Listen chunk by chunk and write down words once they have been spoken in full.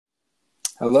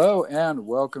Hello and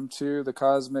welcome to the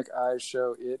Cosmic Eye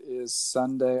Show. It is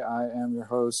Sunday. I am your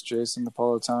host, Jason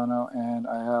Napolitano, and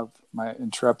I have my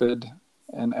intrepid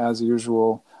and, as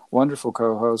usual, wonderful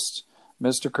co-host,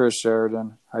 Mr. Chris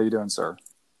Sheridan. How you doing, sir?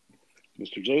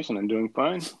 Mr. Jason, I'm doing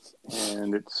fine.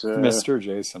 And it's Mr.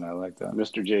 Jason. I like that.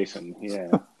 Mr. Jason,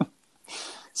 yeah.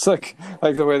 It's like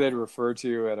the way they'd refer to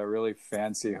you at a really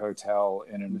fancy hotel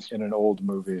in an old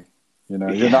movie. You know,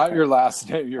 you're not your last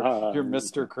name. You're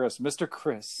Mr. Chris. Mr.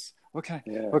 Chris. What can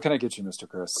I get you, Mr.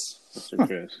 Chris? Mr.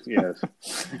 Chris, yes.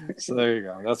 So there you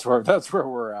go. That's where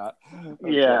we're at.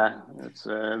 Okay. Yeah, it's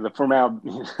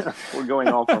the we're going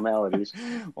all formalities.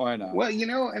 Why not? Well,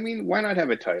 why not have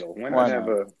a title? Why not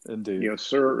have Indeed.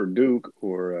 Sir or Duke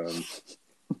or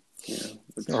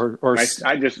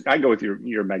I go with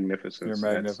your magnificence. Your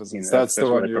magnificence. That's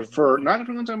the one I prefer. Not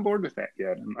everyone's on board with that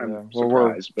yet. I'm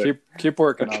surprised. But keep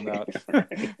working on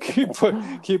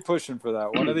that. keep pushing for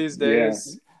that. One of these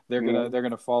days, they're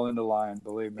gonna fall into line.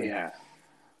 Believe me. Yeah.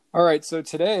 All right. So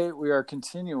today we are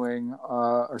continuing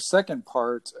our second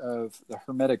part of the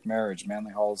Hermetic Marriage,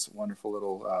 Manly Hall's wonderful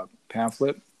little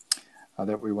pamphlet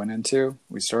that we went into.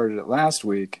 We started it last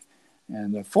week.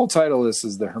 And the full title is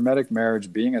The Hermetic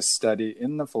Marriage, Being a Study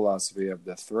in the Philosophy of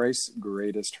the Thrice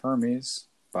Greatest Hermes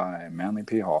by Manly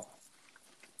P. Hall.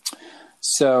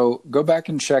 So go back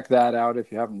and check that out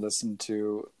if you haven't listened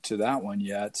to that one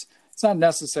yet. It's not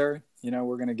necessary.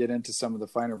 We're going to get into some of the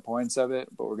finer points of it,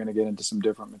 but we're going to get into some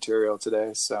different material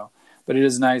today. But it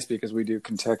is nice because we do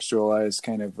contextualize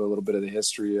kind of a little bit of the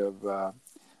history of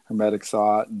Hermetic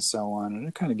thought and so on, and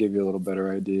it kind of give you a little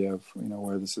better idea of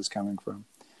where this is coming from.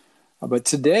 But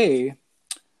today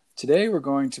we're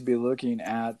going to be looking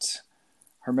at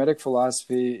Hermetic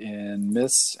philosophy in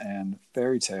myths and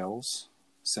fairy tales,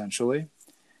 essentially,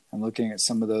 and looking at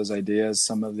some of those ideas,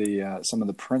 some of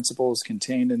the principles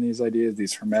contained in these ideas,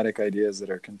 these Hermetic ideas that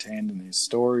are contained in these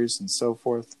stories and so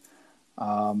forth.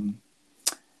 And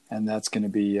that's going to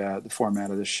be the format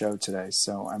of this show today.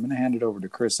 So I'm going to hand it over to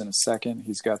Chris in a second.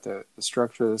 He's got the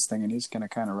structure of this thing, and he's going to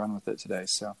kind of run with it today.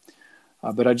 So.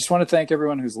 But I just want to thank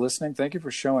everyone who's listening. Thank you for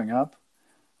showing up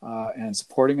and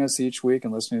supporting us each week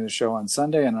and listening to the show on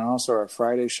Sunday and also our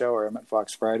Friday show, our Emmett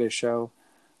Fox Friday show.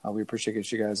 We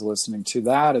appreciate you guys listening to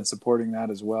that and supporting that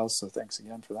as well. So thanks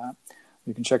again for that.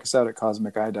 You can check us out at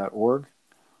cosmiceye.org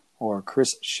or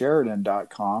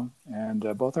chrissheridan.com.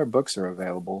 And both our books are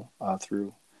available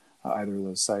through either of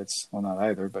those sites. Well, not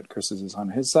either, but Chris's is on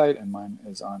his site and mine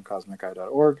is on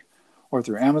cosmiceye.org or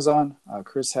through Amazon.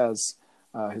 Chris has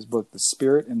his book, The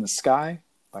Spirit in the Sky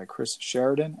by Chris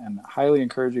Sheridan, and I highly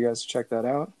encourage you guys to check that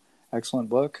out. Excellent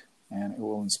book, and it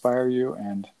will inspire you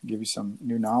and give you some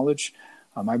new knowledge.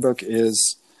 My book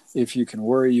is If You Can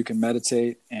Worry, You Can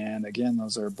Meditate, and again,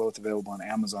 those are both available on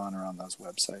Amazon or on those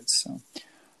websites. So,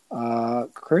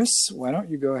 Chris, why don't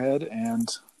you go ahead and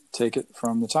take it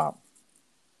from the top?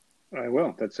 I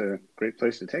will. That's a great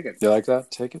place to take it. You like that?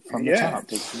 Take it from the top.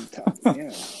 Take it from the top.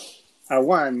 Yeah. A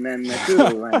one and a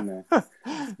two and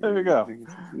there we go.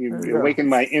 You awakened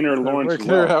my inner Lawrence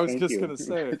Welk. I was just going to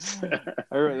say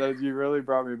it. You really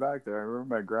brought me back there. I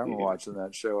remember my grandma watching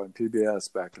that show on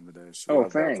PBS back in the day.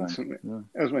 Thanks.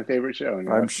 That was my favorite show.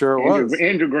 I'm sure it was.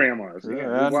 And your grandma's.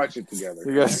 Yeah, we watched it together.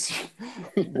 You guys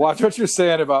watch what you're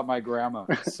saying about my grandma,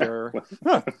 sir.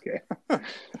 Okay.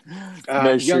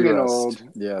 Young and old.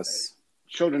 Yes.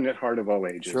 Children at heart of all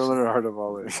ages. Children at heart of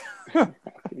all ages.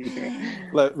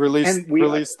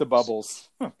 Release the bubbles.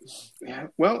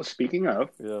 Well, speaking of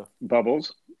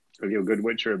bubbles, are you a good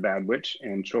witch or a bad witch,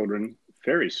 and children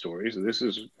fairy stories? This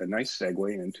is a nice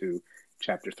segue into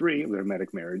chapter 3 of the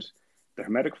Hermetic Marriage, the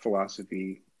Hermetic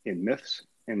philosophy in myths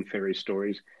and fairy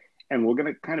stories. And we're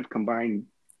going to kind of combine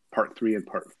part 3 and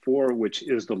part 4, which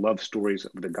is the love stories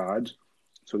of the gods.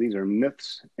 So these are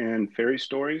myths and fairy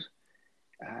stories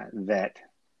that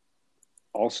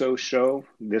also show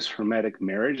this Hermetic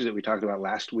marriage that we talked about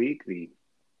last week, the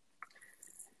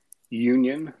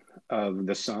union of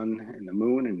the sun and the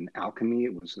moon and alchemy.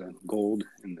 It was the gold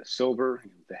and the silver,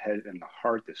 the head and the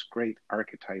heart, this great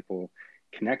archetypal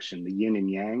connection, the yin and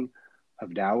yang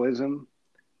of Taoism,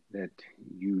 that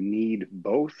you need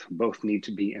both need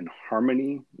to be in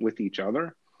harmony with each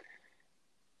other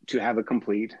to have a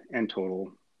complete and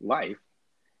total life.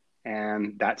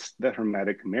 And that's the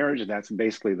Hermetic marriage. That's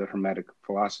basically the Hermetic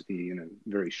philosophy in a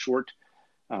very short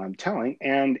telling.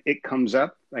 And it comes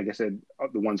up, like I said,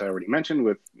 the ones I already mentioned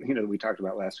with, we talked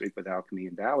about last week with alchemy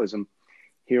and Taoism.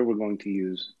 Here we're going to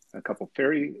use a couple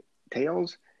fairy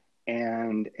tales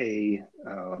and a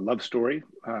love story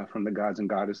from the gods and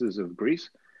goddesses of Greece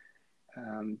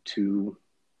to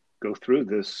go through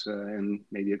this and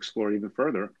maybe explore even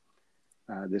further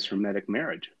this Hermetic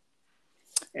marriage.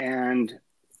 And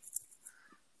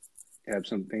have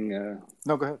something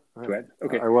no, go ahead. to add?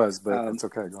 Okay. I was, but it's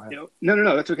okay. Go ahead.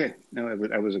 No, that's okay. No,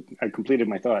 I completed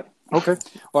my thought. Okay.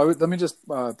 Well, let me just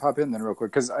pop in then real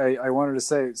quick, because I wanted to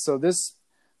say, so this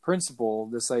principle,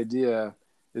 this idea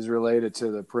is related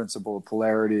to the principle of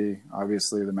polarity,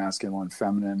 obviously the masculine and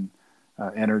feminine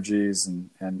energies,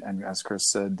 and as Chris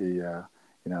said, the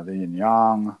the yin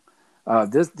yang.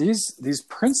 These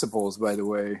principles, by the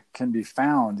way, can be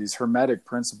found. These Hermetic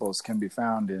principles can be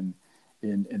found in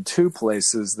two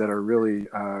places that are really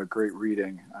great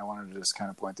reading. I wanted to just kind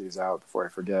of point these out before I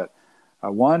forget.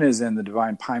 One is in the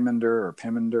Divine Pymander, or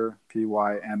Pymander,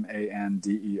 Pymander,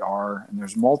 and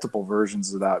there's multiple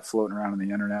versions of that floating around on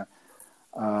the internet.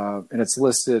 And it's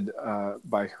listed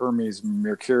by Hermes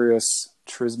Mercurius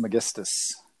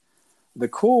Trismegistus. The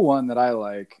cool one that I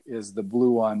like is the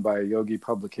blue one by Yogi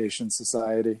Publication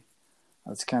Society.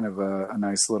 That's kind of a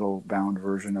nice little bound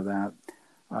version of that.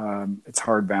 It's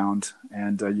hardbound,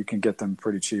 and you can get them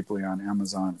pretty cheaply on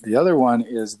Amazon. The other one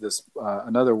is this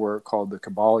another work called the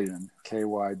Kybalion,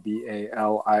 Kybalion,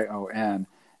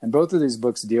 and both of these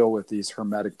books deal with these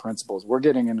Hermetic principles. We're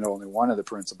getting into only one of the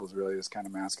principles, really, this kind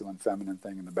of masculine, feminine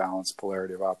thing, and the balance,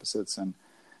 polarity of opposites, and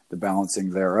the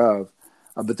balancing thereof.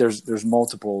 But there's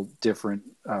multiple different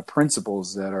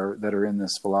principles that are in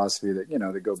this philosophy that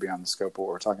that go beyond the scope of what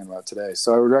we're talking about today.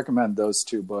 So I would recommend those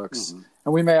two books,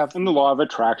 and we may have. And the law of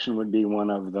attraction would be one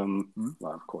of them.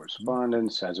 Law of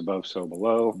correspondence, as above, so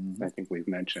below. I think we've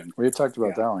mentioned. We talked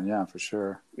about that one, yeah, for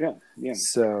sure. Yeah.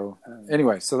 So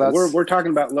anyway, so that's we're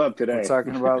talking about love today. We're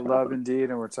talking about love, indeed,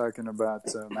 and we're talking about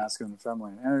masculine and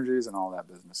feminine energies and all that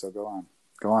business. So go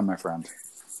on, my friend.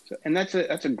 And that's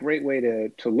a great way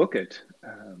to look at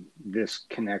this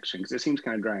connection, because it seems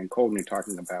kind of dry and cold when you're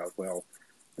talking about, well,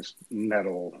 this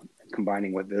metal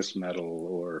combining with this metal,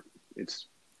 or it's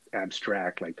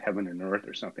abstract like heaven and earth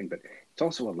or something, but it's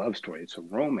also a love story. It's a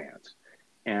romance.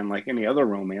 And like any other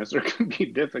romance, there can be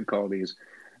difficulties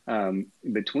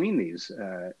between these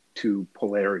two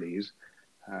polarities,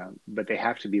 but they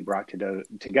have to be brought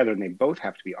together, and they both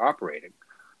have to be operating.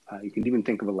 You can even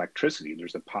think of electricity.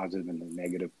 There's the positive and the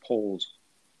negative poles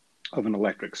of an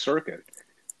electric circuit,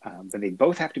 but they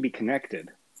both have to be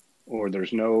connected, or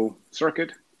there's no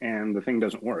circuit and the thing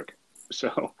doesn't work.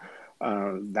 So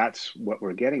that's what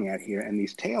we're getting at here. And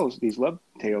these tales, these love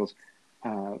tales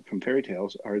from fairy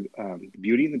tales, are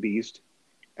Beauty and the Beast,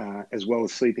 as well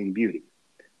as Sleeping Beauty.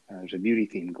 There's a beauty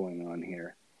theme going on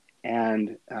here.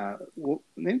 And we'll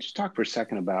then just talk for a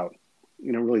second about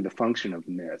really the function of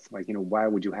myth. Like, why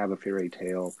would you have a fairy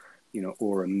tale,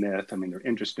 or a myth? I mean, they're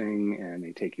interesting and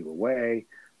they take you away,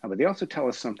 but they also tell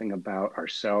us something about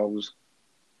ourselves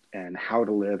and how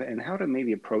to live and how to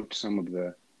maybe approach some of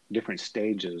the different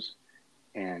stages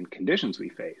and conditions we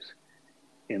face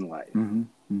in life.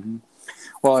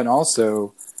 Well, and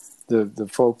also the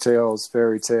folk tales,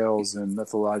 fairy tales, and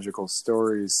mythological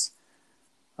stories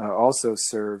also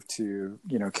serve to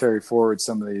carry forward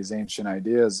some of these ancient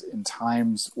ideas in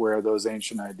times where those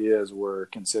ancient ideas were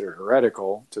considered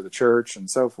heretical to the church and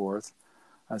so forth.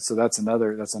 So that's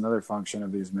another function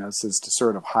of these myths, is to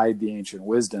sort of hide the ancient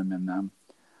wisdom in them,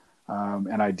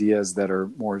 and ideas that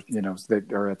are more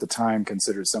that are at the time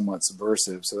considered somewhat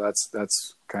subversive. So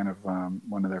that's kind of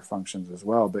one of their functions as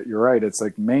well. But you're right; it's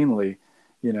like mainly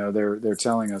they're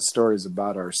telling us stories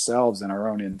about ourselves and our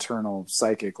own internal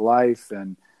psychic life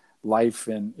and life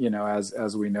in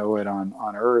as we know it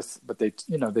on earth, but they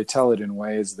tell it in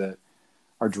ways that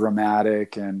are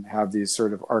dramatic and have these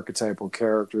sort of archetypal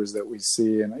characters that we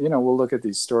see, and we'll look at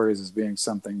these stories as being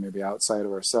something maybe outside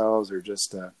of ourselves, or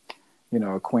just a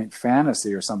quaint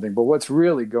fantasy or something. But what's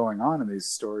really going on in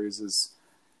these stories is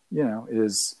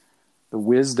is the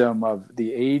wisdom of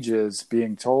the ages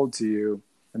being told to you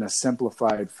in a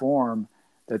simplified form,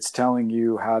 that's telling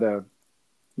you how to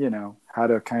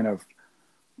kind of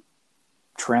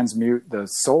transmute the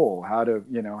soul, how to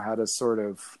sort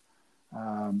of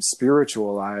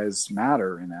spiritualize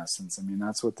matter, in essence. I mean,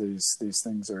 that's what these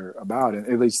things are about, and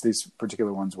at least these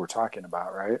particular ones we're talking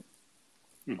about, right?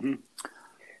 And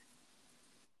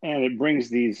it brings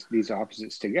these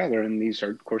opposites together, and these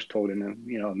are, of course, told in a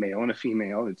male and a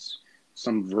female. It's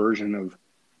some version of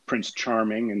Prince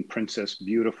Charming and Princess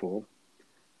Beautiful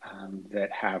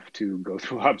that have to go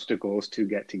through obstacles to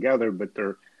get together, but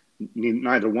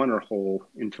neither one are whole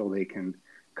until they can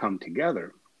come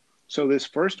together. So this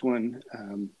first one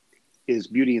is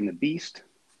Beauty and the Beast.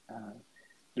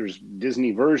 There's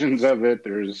Disney versions of it.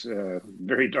 There's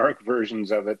very dark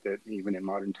versions of it that even in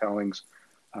modern tellings.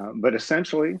 But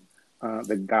essentially,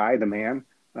 the man,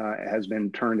 has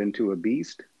been turned into a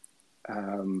beast.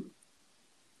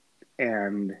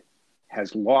 and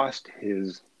has lost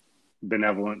his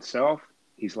benevolent self.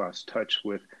 He's lost touch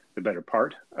with the better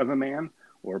part of a man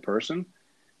or a person,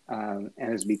 and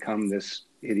has become this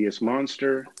hideous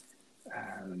monster.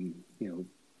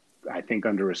 I think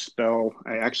under a spell.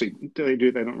 I actually, to tell you the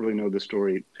truth, I don't really know the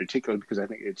story particularly because I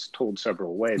think it's told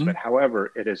several ways, but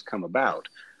however it has come about.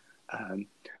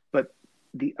 But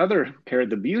the other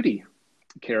character, the beauty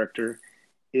character,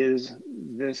 is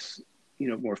this,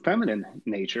 more feminine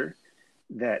nature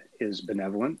that is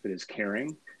benevolent, that is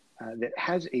caring, that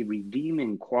has a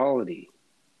redeeming quality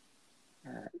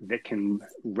that can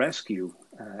rescue,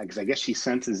 because I guess she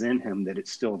senses in him that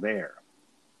it's still there.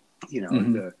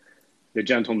 The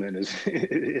gentleman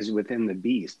is within the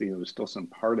beast. There's still some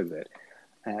part of it.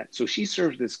 So she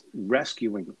serves this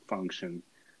rescuing function,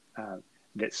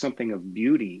 that's something of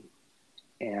beauty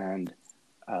and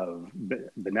of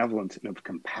benevolence and of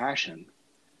compassion,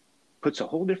 puts a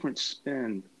whole different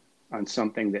spin on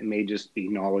something that may just be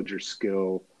knowledge or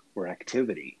skill or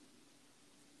activity.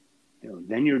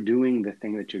 Then you're doing the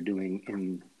thing that you're doing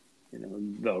in,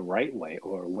 the right way,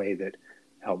 or a way that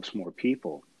helps more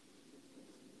people.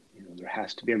 There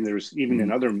has to be, and there's even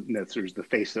in other myths, there's the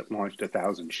face that launched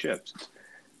 1,000 ships.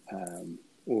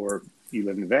 Or you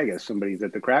live in Vegas, somebody's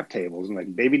at the crap tables and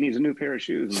like, baby needs a new pair of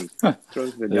shoes, and he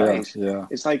throws the dice. Yeah.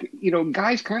 It's like,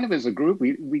 guys kind of as a group,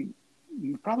 we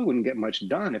probably wouldn't get much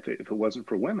done if it wasn't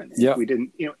for women. If we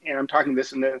didn't, and I'm talking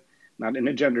this not in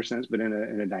a gender sense, but in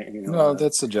a no,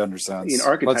 that's a gender sense.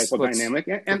 Archetypal dynamic,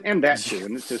 and that too,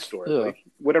 and it's historically.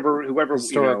 Whoever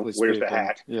historically wears the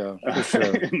hat, for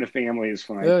sure. in the family is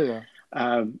fine.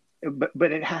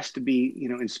 But it has to be,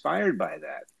 inspired by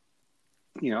that.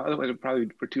 Otherwise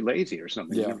we're too lazy or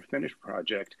something. We never finish a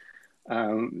project.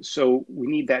 So we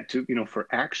need that to, for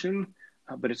action,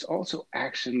 but it's also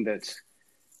action that's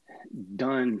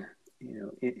done,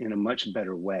 in a much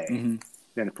better way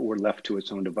than if it were left to its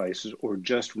own devices or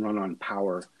just run on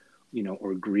power,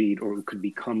 or greed, or it could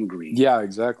become greed. Yeah,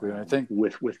 exactly. And I think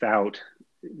without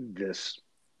this,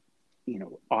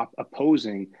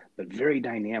 opposing but very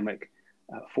dynamic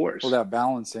force. Well, that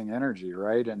balancing energy,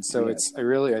 right? And so I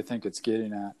think it's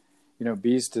getting at,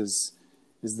 Beast is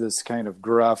this kind of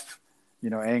gruff,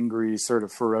 angry, sort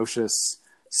of ferocious,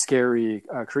 scary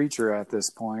creature at this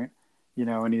point.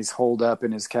 And he's holed up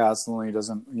in his castle, and he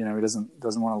doesn't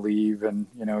want to leave, and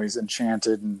he's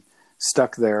enchanted and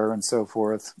stuck there, and so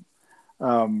forth.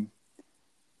 I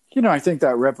think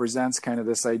that represents kind of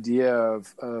this idea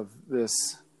of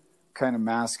this kind of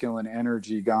masculine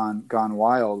energy gone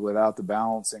wild without the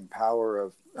balancing power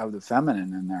of the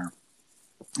feminine in there.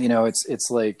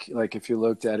 It's like if you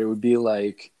looked at it, it would be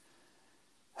like,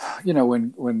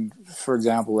 when for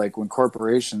example, like when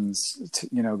corporations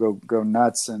go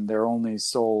nuts and their only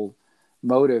sole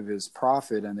motive is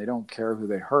profit, and they don't care who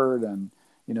they hurt, and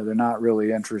they're not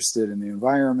really interested in the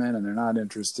environment, and they're not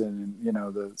interested in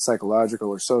the psychological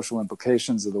or social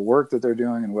implications of the work that they're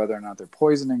doing, and whether or not they're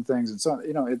poisoning things, and so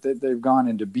they've gone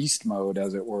into beast mode,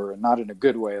 as it were, and not in a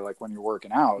good way, like when you're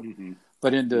working out,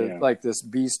 but into like this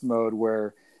beast mode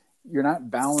where you're not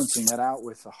balancing it out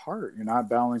with the heart. You're not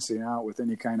balancing it out with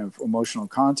any kind of emotional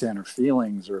content or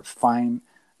feelings or fine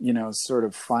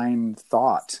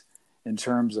thought in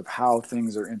terms of how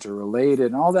things are interrelated.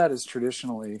 And all that is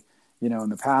traditionally, in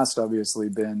the past, obviously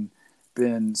been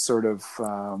sort of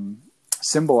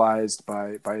symbolized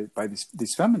by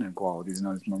these feminine qualities,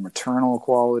 these more maternal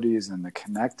qualities, and the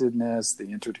connectedness,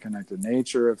 the interconnected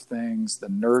nature of things, the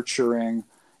nurturing.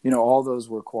 All those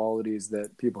were qualities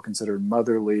that people considered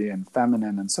motherly and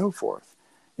feminine and so forth,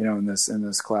 in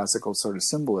this classical sort of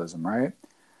symbolism, right?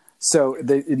 So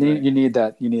you need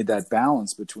that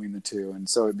balance between the two. And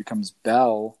so it becomes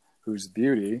Belle, who's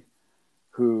beauty,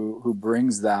 who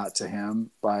brings that to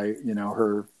him by,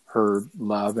 her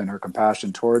love and her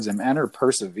compassion towards him, and her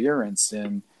perseverance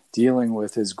in dealing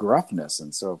with his gruffness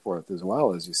and so forth, as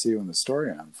well, as you see when the story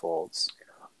unfolds.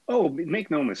 Oh, make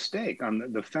no mistake,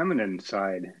 on the feminine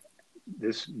side,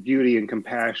 this beauty and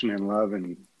compassion and love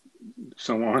and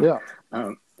so on,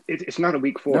 it's not a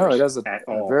weak force. No, it has at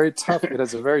all. It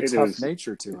has a very tough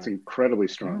nature to it. It's incredibly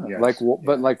strong. Yeah. Yes.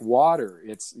 But like water,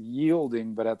 it's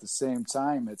yielding, but at the same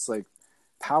time, it's like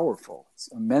powerful. It's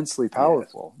immensely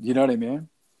powerful. Yes. You know what I mean?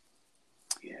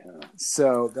 Yeah.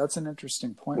 So that's an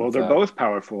interesting point. Well, they're both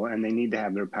powerful, and they need to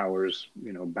have their powers,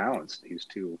 balanced, these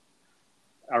two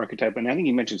archetype. And I think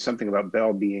you mentioned something about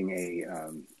Belle being a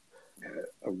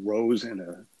rose in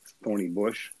a thorny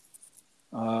bush.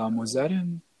 Was that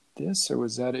in this, or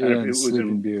was that in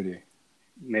Sleeping Beauty?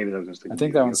 Maybe that was in Sleeping Beauty. I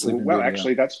think that was Sleeping Beauty. Well,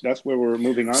 actually, that's where we're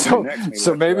moving on to next.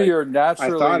 Maybe you're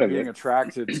naturally being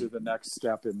attracted to the next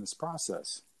step in this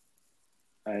process.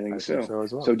 I think I think so. so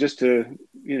as well. So just to,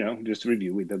 just to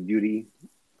review, the beauty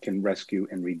can rescue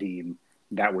and redeem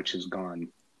that which has gone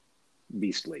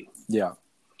beastly. Yeah.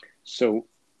 So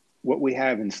what we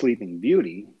have in Sleeping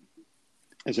Beauty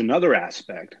is another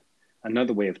aspect,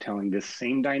 another way of telling this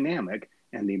same dynamic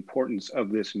and the importance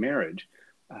of this marriage,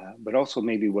 but also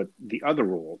maybe what the other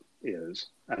role is,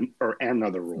 or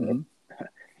another role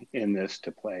in this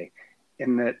to play,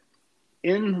 in that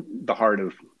in the heart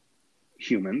of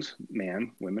humans,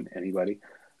 man, women, anybody,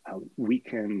 we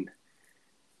can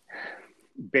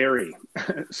bury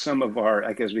some of our,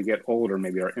 like as we get older,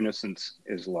 maybe our innocence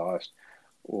is lost,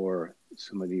 or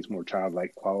some of these more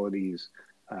childlike qualities,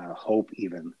 hope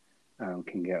even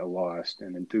can get lost,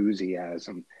 and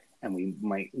enthusiasm, and we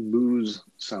might lose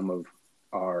some of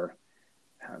our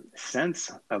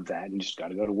sense of that, and just got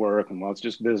to go to work, and well, it's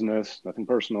just business, nothing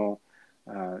personal.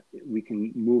 We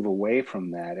can move away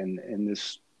from that, and in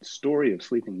this story of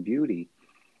Sleeping Beauty,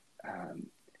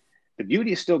 the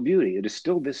beauty is still beauty. It is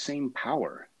still this same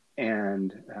power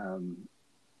and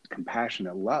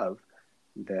compassionate love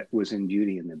that was in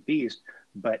Beauty and the Beast,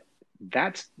 but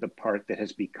that's the part that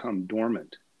has become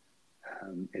dormant.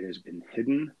 It has been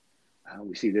hidden.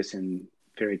 We see this in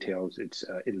fairy tales. It's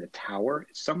in the tower.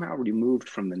 It's somehow removed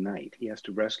from the night. He has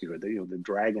to rescue her. The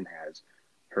dragon has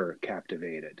her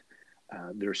captivated.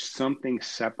 There's something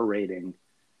separating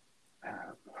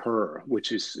her,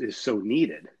 which is so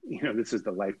needed. This is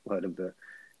the lifeblood of the,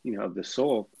 of the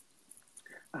soul.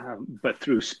 But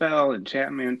through spell,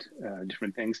 enchantment,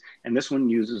 different things, and this one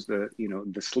uses the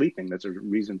sleeping. That's a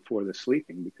reason for the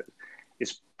sleeping, because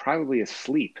it's probably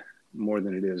asleep more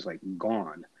than it is like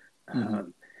gone.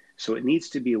 So it needs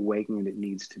to be awakened. It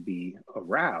needs to be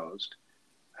aroused,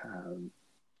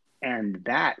 and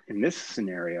that in this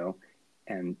scenario,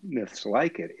 and myths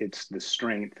like it, it's the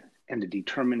strength and the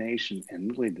determination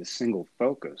and really the single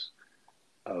focus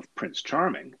of Prince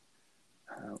Charming.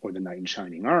 Or the knight in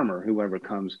shining armor, whoever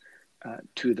comes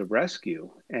to the rescue,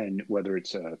 and whether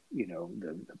it's the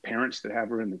parents that have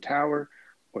her in the tower,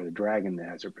 or the dragon that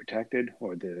has her protected,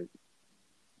 or the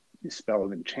spell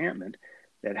of enchantment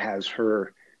that has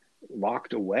her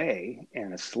locked away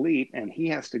and asleep, and he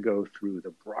has to go through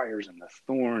the briars and the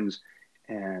thorns,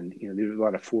 and there's a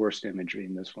lot of forest imagery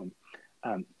in this one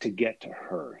to get to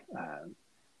her,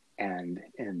 and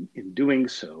in doing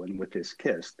so, and with this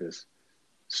kiss, this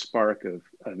spark of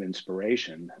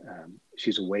inspiration,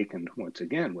 she's awakened once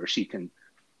again, where she can,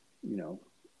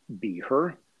 be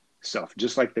herself,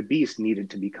 just like the beast needed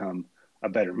to become a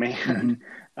better man.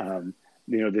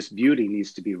 This beauty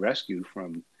needs to be rescued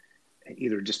from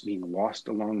either just being lost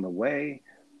along the way,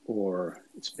 or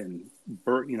it's been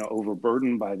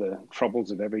overburdened by the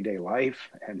troubles of everyday life,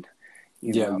 and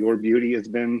your beauty has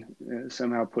been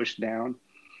somehow pushed down.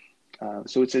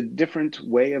 So it's a different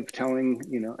way of telling,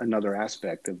 another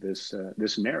aspect of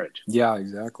this marriage. Yeah,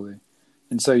 exactly.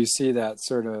 And so you see that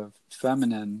sort of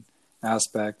feminine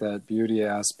aspect, that beauty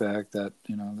aspect, that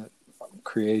that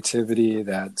creativity,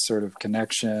 that sort of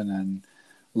connection and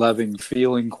loving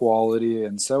feeling quality,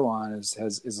 and so on is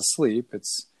asleep.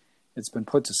 It's been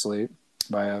put to sleep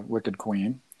by a wicked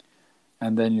queen,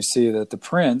 and then you see that the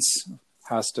prince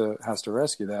has to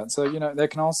rescue that. So that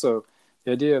can also.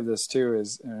 The idea of this too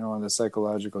is, one of the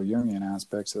psychological Jungian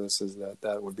aspects of this is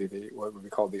that would be what would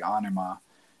be called the anima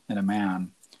in a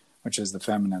man, which is the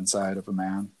feminine side of a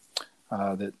man,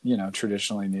 that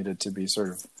traditionally needed to be sort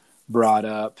of brought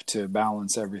up to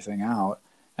balance everything out.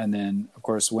 And then, of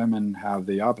course, women have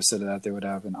the opposite of that. They would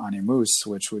have an animus,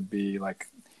 which would be like,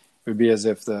 it would be as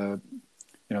if the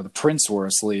prince were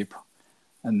asleep,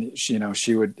 and she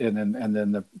would, and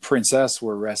then the princess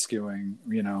were rescuing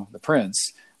the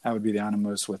prince. That would be the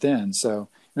animus within. So,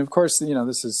 and of course,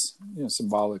 this is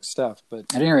symbolic stuff. But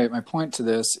at any rate, my point to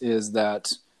this is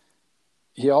that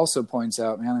he also points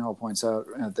out, Manigault points out,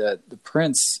 that the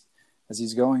prince, as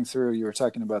he's going through, you were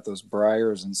talking about those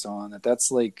briars and so on,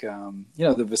 that's like,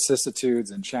 the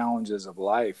vicissitudes and challenges of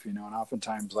life, and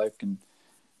oftentimes life can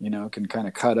kind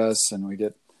of cut us, and we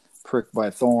get pricked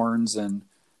by thorns and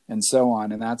so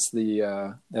on. And that's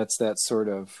that sort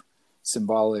of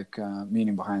symbolic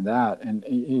meaning behind that. And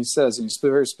he says, and he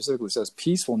very specifically says,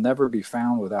 peace will never be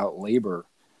found without labor.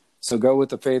 So go with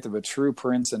the faith of a true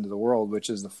prince into the world, which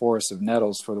is the forest of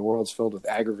nettles, for the world's filled with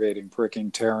aggravating,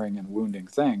 pricking, tearing, and wounding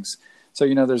things. So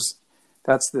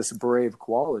that's this brave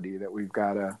quality that we've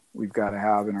got to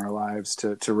have in our lives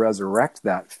to resurrect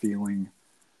that feeling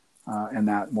and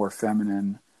that more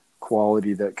feminine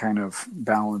quality that kind of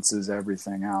balances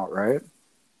everything out, right?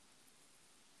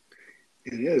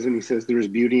 It is, and he says, there is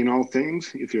beauty in all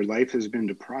things. If your life has been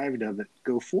deprived of it,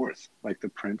 go forth like the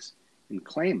prince and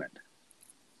claim it.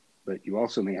 but you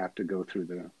also may have to go through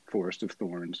the forest of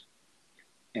thorns,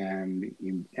 and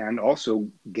also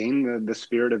gain the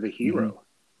spirit of a hero. Mm-hmm.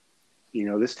 You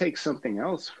know, this takes something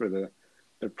else for the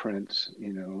prince,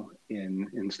 you know,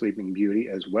 in Sleeping Beauty,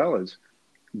 as well as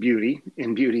Beauty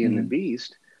and Mm-hmm. the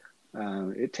Beast.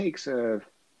 It takes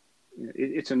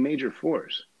it's a major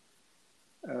force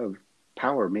of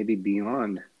power, maybe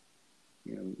beyond,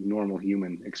 you know, normal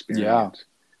human experience,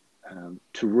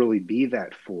 to really be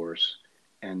that force,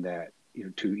 and that, you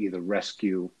know, to either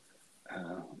rescue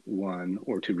one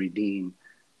or to redeem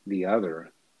the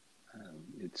other.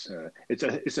 It's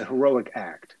a heroic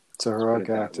act. It's a Let's put heroic it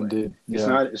that act, way. indeed.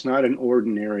 Yeah. It's not an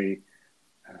ordinary,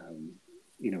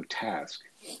 you know, task.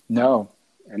 No.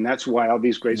 And that's why all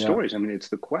these great Yeah. stories. I mean, it's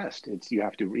the quest. It's, you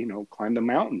have to, you know, climb the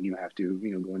mountain. You have to,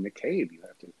 you know, go in the cave. You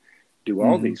have to do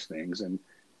all Mm-hmm. these things, and,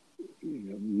 you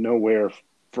know, nowhere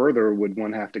further would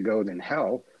one have to go than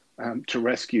hell to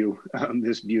rescue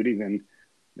this beauty than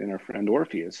our friend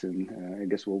Orpheus. And I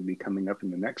guess we'll be coming up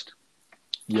in the next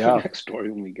next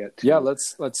story when we get to. Yeah,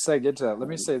 let's get to that. Let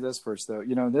me say this first, though.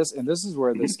 You know, this is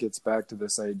where this gets back to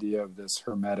this idea of this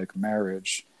hermetic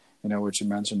marriage, you know, which you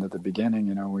mentioned at the beginning.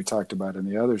 You know, we talked about in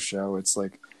the other show. It's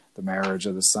like the marriage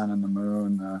of the sun and the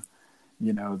moon.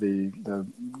 You know,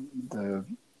 the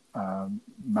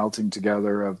melting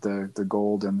together of the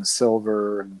gold and the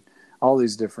silver, and all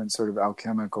these different sort of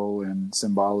alchemical and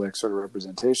symbolic sort of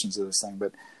representations of this thing.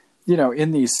 But, you know,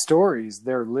 in these stories,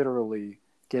 they're literally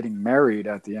getting married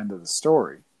at the end of the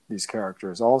story, these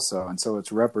characters also. And so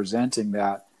it's representing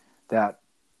that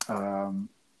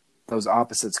those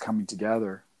opposites coming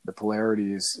together. The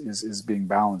polarity is being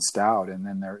balanced out. And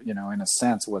then they're, you know, in a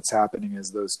sense, what's happening is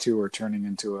those two are turning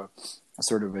into a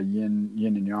sort of a yin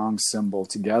and yang symbol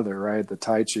together, right? The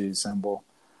Tai Chi symbol.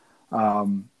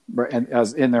 And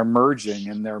as in their merging,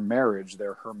 in their marriage,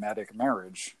 their hermetic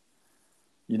marriage.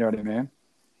 You know what I mean?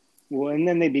 Well, and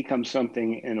then they become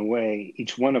something, in a way,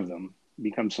 each one of them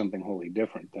becomes something wholly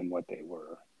different than what they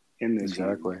were in this.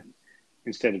 Exactly. Union.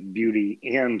 Instead of Beauty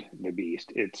and the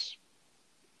Beast, it's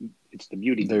the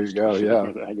Beauty there Beast. You go,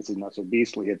 yeah. I guess he's not so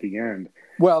beastly at the end.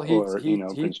 Well,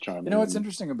 Prince Charming. You know what's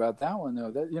interesting about that one,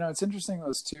 though? That, you know, it's interesting,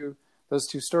 those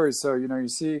two stories. So, you know, you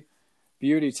see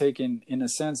Beauty taking, in a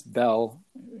sense, Belle,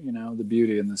 you know, the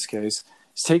Beauty in this case,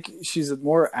 she's a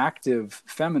more active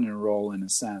feminine role in a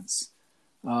sense.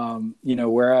 You know,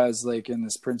 whereas like in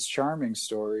this Prince Charming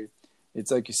story,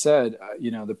 it's like you said,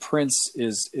 you know, the prince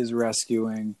is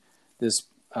rescuing this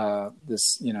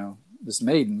you know, this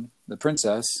maiden, the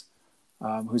princess,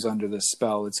 who's under this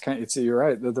spell. You're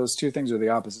right. Those two things are the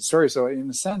opposite story. So in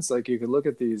a sense, like you could look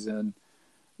at these in,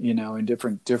 you know, in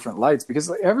different lights, because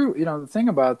like you know, the thing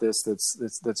about this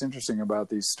that's interesting about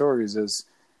these stories is,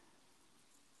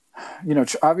 you know,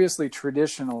 obviously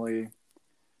traditionally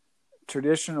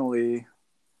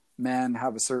men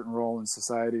have a certain role in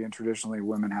society, and traditionally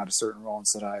women had a certain role in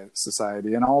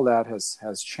society, and all that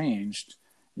has changed,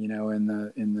 you know,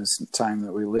 in this time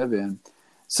that we live in.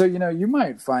 So, you know, you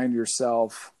might find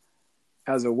yourself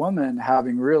as a woman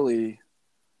having really,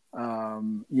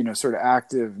 you know, sort of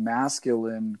active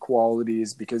masculine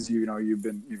qualities because, you know, you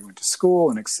went to school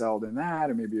and excelled in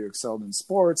that, or maybe you excelled in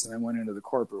sports and then went into the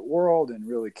corporate world and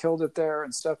really killed it there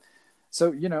and stuff.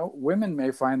 So, you know, women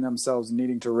may find themselves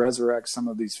needing to resurrect some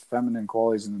of these feminine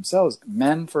qualities in themselves.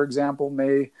 Men, for example,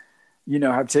 may, you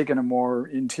know, have taken a more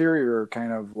interior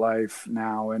kind of life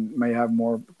now and may have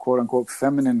more quote unquote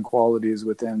feminine qualities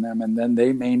within them. And then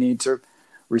they may need to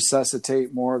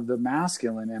resuscitate more of the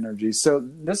masculine energy. So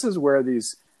this is where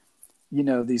these, you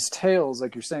know, these tales,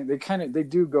 like you're saying, they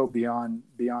do go beyond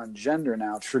gender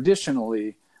now.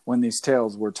 Traditionally, when these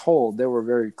tales were told, there were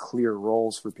very clear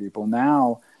roles for people.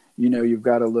 Now, you know, you've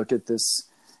got to look at this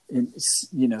in,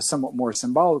 you know, somewhat more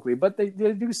symbolically, but they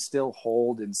do still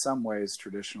hold in some ways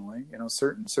traditionally. You know,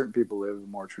 certain people live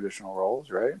more traditional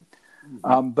roles, right?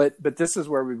 Mm-hmm. But this is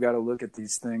where we've got to look at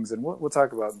these things, and we'll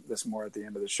talk about this more at the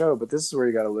end of the show. But this is where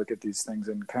you got to look at these things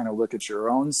and kind of look at your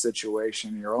own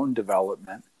situation, your own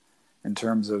development in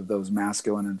terms of those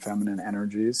masculine and feminine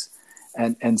energies,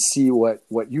 and see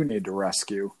what you need to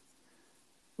rescue,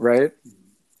 right?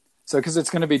 So, because it's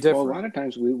going to be different. Well, a lot of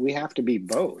times we have to be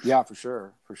both. Yeah, for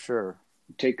sure.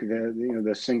 Take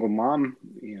the single mom,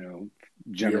 you know,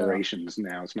 generations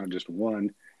now. It's not just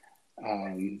one,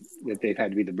 that they've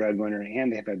had to be the breadwinner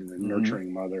and they've had to be the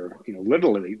nurturing mother. You know,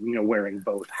 literally, you know, wearing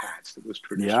both hats. That was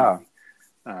traditional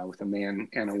with a man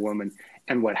and a woman.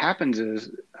 And what happens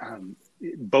is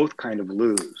both kind of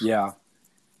lose. Yeah,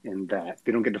 in that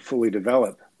they don't get to fully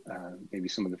develop maybe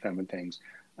some of the feminine things,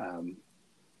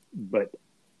 but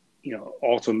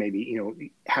also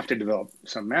maybe, have to develop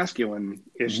some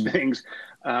masculine-ish things,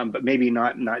 but maybe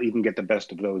not even get the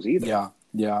best of those either.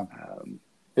 Yeah.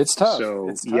 It's tough. So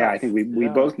it's tough. I think we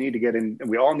both need to get in.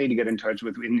 We all need to get in touch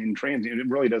with in trans. It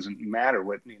really doesn't matter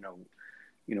what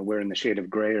we're in the shade of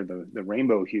gray or the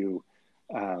rainbow hue.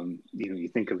 You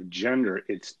think of gender.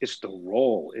 It's the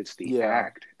role. It's the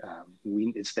act.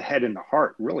 It's the head and the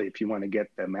heart. Really, if you want to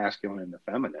get the masculine and the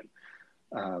feminine,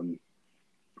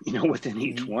 within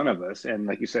each one of us. And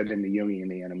like you said, in the Jungian,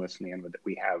 the animus and the anima, that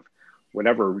we have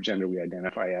whatever gender we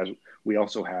identify as. We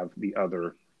also have the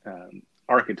other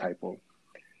archetypal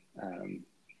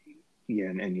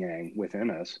yin and yang within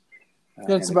us.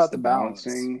 It's about the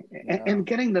balancing and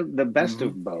getting the best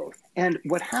of both. And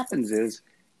what happens is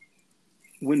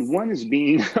when one is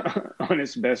being on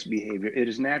its best behavior, it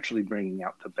is naturally bringing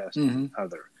out the best in the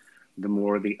other. The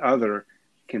more the other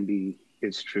can be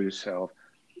its true self,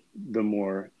 the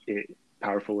more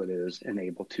powerful it is and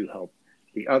able to help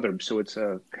the other. So it's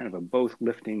a kind of a both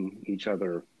lifting each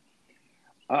other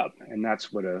up, and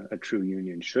that's what a true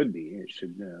union should be. It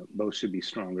should both should be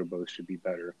stronger, both should be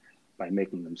better by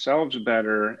making themselves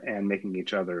better and making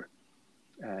each other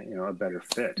a better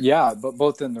fit. Yeah, but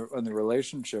both in the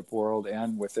relationship world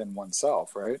and within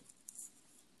oneself, right?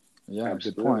 Yeah,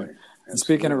 absolutely. Good point. And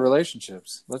speaking of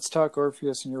relationships, let's talk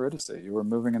Orpheus and Eurydice. You were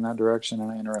moving in that direction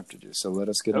and I interrupted you, so let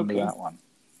us get into that one.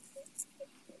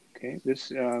 Okay,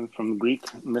 this from Greek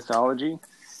mythology.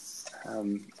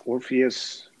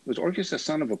 Orpheus. Was Orpheus the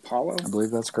son of Apollo? I believe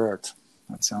that's correct.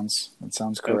 That sounds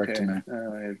correct to me.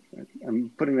 I'm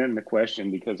putting that in the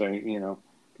question because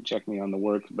check me on the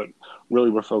work, but really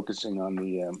we're focusing on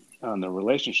the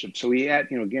relationship. So he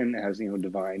had, again, as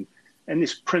divine, and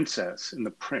this princess and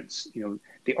the prince,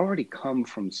 they already come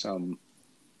from some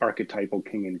archetypal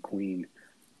king and queen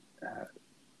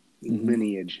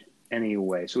lineage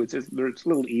anyway. So it's a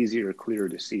little easier, clearer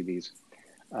to see these,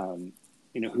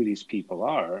 who these people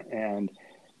are. And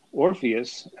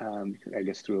Orpheus, I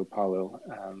guess through Apollo,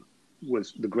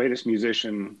 was the greatest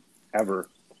musician ever.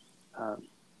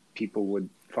 People would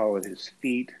follow at his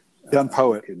feet. And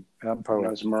poet.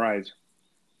 Mesmerized.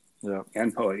 Yeah.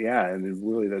 And poet, yeah. And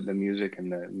really the music and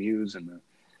the muse and the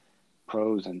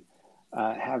prose and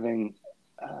having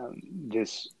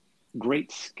this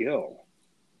great skill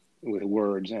with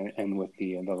words and with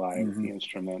the lyre, the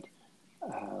instrument,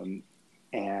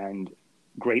 and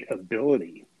great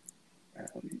ability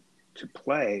to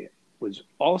play was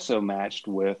also matched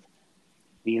with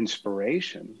the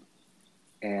inspiration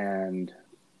and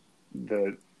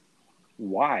the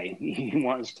why he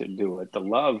wants to do it, the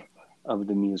love of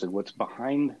the music, what's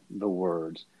behind the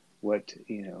words, what,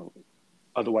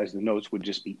 otherwise the notes would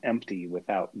just be empty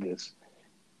without this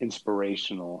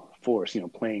inspirational force,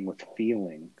 playing with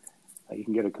feeling. You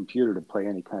can get a computer to play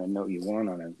any kind of note you want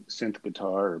on a synth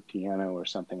guitar or piano or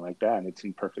something like that, and it's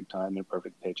in perfect time and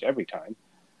perfect pitch every time.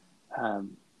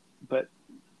 But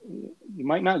you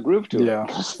might not groove to it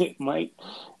because it might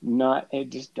not. It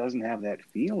just doesn't have that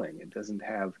feeling. It doesn't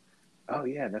have. Oh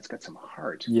yeah, that's got some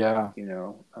heart. Yeah,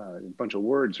 a bunch of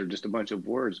words are just a bunch of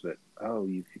words, but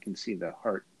you can see the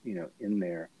heart, in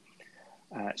there.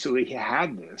 So he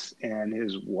had this, and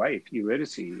his wife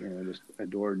Eurydice, just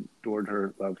adored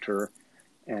her, loved her,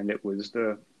 and it was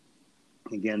they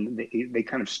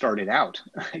kind of started out,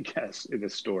 I guess, in the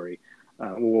story.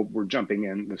 We're jumping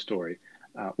in the story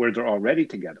where they're already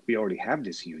together. We already have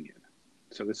this union.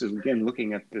 So this is again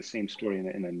looking at the same story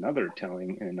in another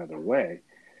telling in another way.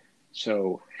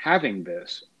 So having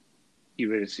this,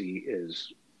 Eurydice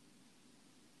is,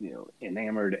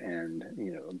 enamored and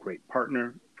a great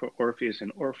partner for Orpheus,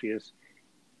 and Orpheus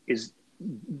is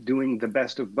doing the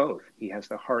best of both. He has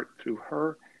the heart through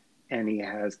her, and he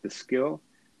has the skill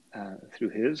through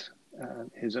his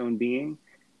own being,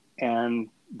 and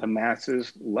the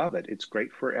masses love it. It's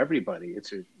great for everybody.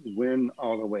 It's a win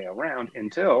all the way around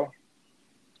until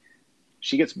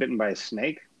she gets bitten by a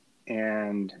snake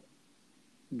and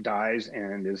dies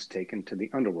and is taken to the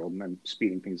underworld. And I'm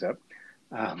speeding things up.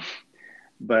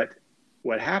 But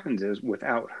what happens is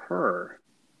without her,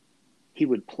 he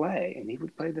would play, and he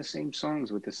would play the same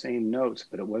songs with the same notes,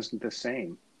 but it wasn't the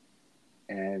same.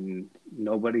 And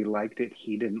nobody liked it.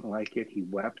 He didn't like it. He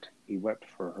wept. He wept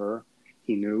for her.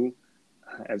 He knew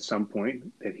at some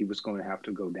point that he was going to have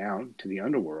to go down to the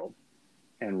underworld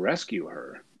and rescue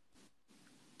her.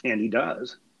 And he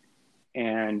does.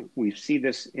 And we see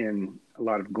this in a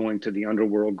lot of going to the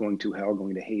underworld, going to hell,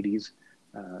 going to Hades,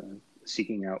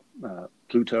 seeking out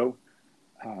Pluto,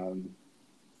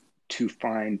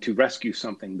 to rescue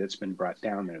something that's been brought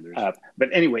down there. But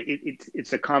anyway,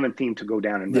 it's a common theme to go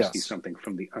down and rescue something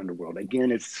from the underworld.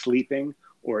 Again, it's sleeping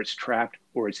or it's trapped,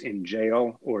 or it's in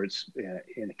jail, or it's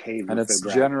in a cave. And with it's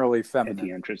the generally at feminine,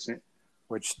 the entrance.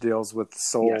 which deals with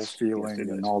soul, Yes, feeling, it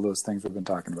and is. all those things we've been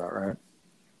talking about, right?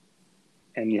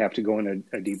 And you have to go in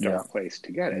a deep, dark Yeah. place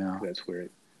to get it. Yeah. That's where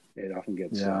it often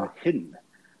gets Yeah. hidden.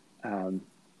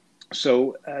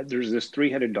 So there's this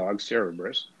three-headed dog,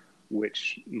 Cerberus,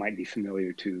 which might be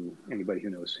familiar to anybody who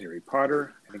knows Harry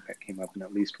Potter. I think that came up in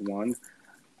at least one.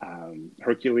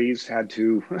 Hercules had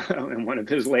to, in one of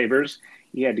his labors,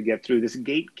 he had to get through this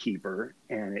gatekeeper,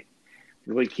 and it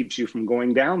really keeps you from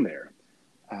going down there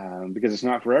because it's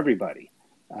not for everybody.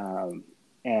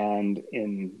 And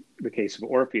in the case of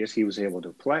Orpheus, he was able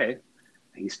to play.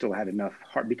 He still had enough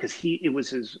heart because it was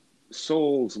his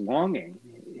soul's longing,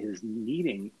 his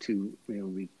needing to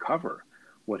recover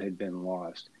what had been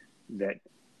lost, that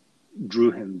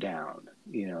drew him down,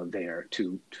 there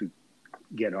to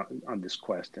get on this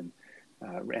quest and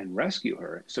rescue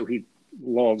her. So he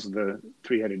lulls the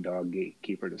three-headed dog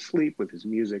gatekeeper to sleep with his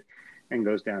music, and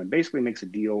goes down and basically makes a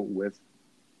deal with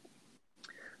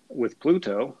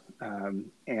Pluto,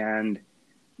 and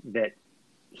that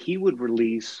he would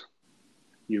release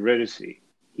Eurydice.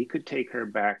 He could take her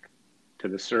back to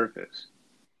the surface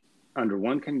under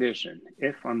one condition: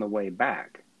 if on the way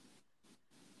back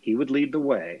he would lead the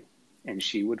way and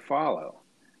she would follow,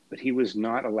 but he was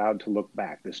not allowed to look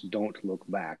back. This "don't look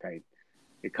back."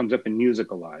 It comes up in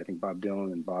music a lot. I think Bob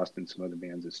Dylan and Boston, some other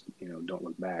bands, is "Don't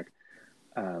Look Back"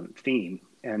 theme,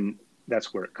 and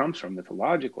that's where it comes from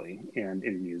mythologically and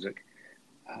in music.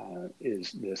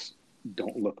 Is this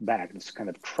 "don't look back"? This kind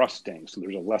of trusting. So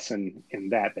there's a lesson in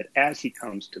that as he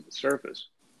comes to the surface,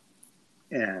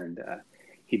 and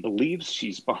he believes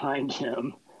she's behind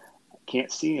him,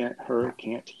 can't see her,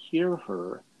 can't hear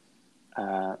her,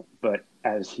 but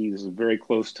as he's very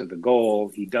close to the goal,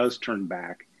 he does turn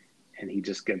back, and he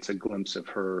just gets a glimpse of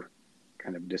her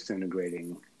kind of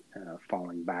disintegrating,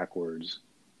 falling backwards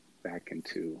back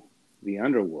into the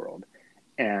underworld.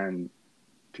 And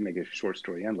to make a short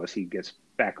story endless, he gets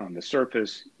back on the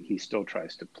surface. He still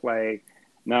tries to play.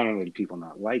 Not only do people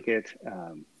not like it,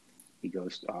 he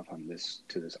goes off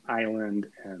to this island,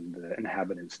 and the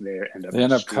inhabitants there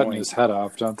end up cutting his head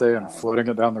off, don't they, and floating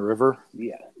it down the river?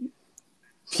 Yeah.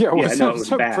 Yeah, it was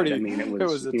bad. Pretty, I mean, it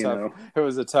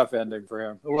was a tough ending for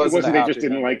him. It wasn't they just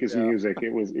didn't like his music.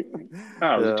 It was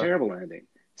a terrible ending.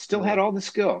 Still had all the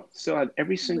skill, still had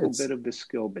every single bit of the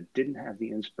skill, but didn't have the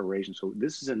inspiration. So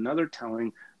this is another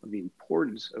telling of the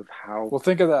importance of how. Well,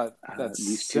 think of that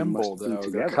symbol, though.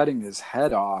 They're cutting his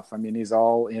head off. I mean, he's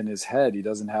all in his head. He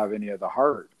doesn't have any of the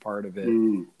heart part of it,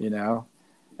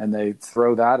 And they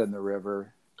throw that in the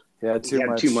river. He had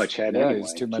too much head. Yeah,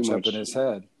 he's too much up in his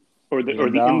head. Or the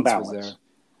imbalance.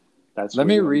 Let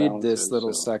me read this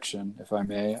little section, if I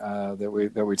may, that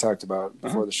we talked about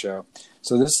before the show.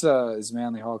 So this is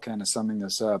Manly Hall kind of summing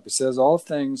this up. It says, all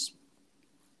things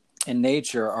in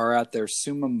nature are at their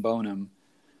summum bonum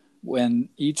when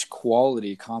each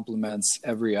quality complements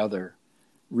every other.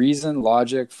 Reason,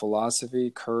 logic,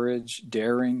 philosophy, courage,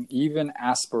 daring, even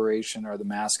aspiration are the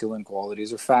masculine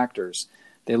qualities or factors.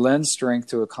 They lend strength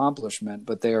to accomplishment,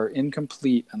 but they are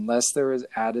incomplete unless there is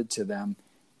added to them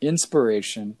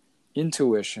inspiration,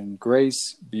 intuition,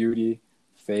 grace, beauty,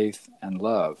 faith, and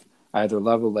love, either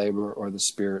love of labor or the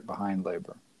spirit behind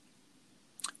labor.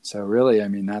 So really, I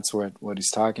mean, that's what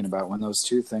he's talking about. When those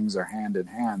two things are hand in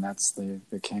hand, that's the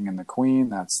king and the queen,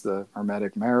 that's the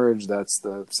hermetic marriage, that's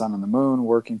the sun and the moon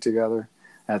working together,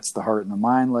 that's the heart and the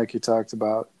mind, like you talked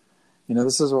about.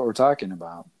 This is what we're talking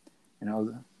about.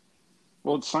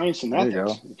 Well, it's science and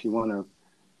ethics, if you want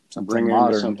to bring it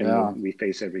into something that we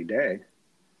face every day.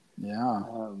 Yeah.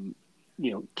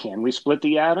 Can we split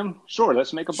the atom? Sure,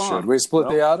 let's make a bomb. Should we split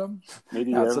the atom?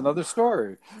 Maybe that's another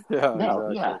story. Yeah. No,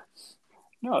 exactly. yeah.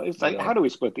 No, it's like, how do we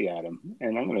split the atom?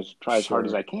 And I'm going to try as hard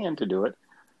as I can to do it.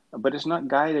 But it's not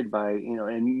guided by,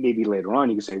 and maybe later on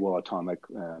you can say, well, atomic,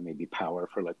 maybe power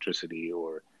for electricity,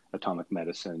 or atomic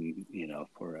medicine,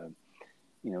 for,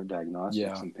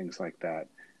 diagnostics and things like that.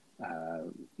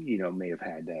 May have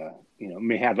had,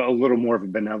 may have a little more of a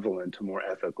benevolent, more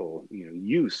ethical,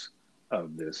 use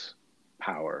of this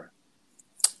power.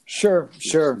 Sure.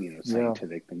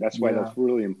 Scientific thing. That's why that's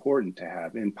really important to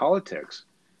have in politics,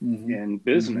 in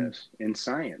business, in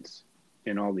science,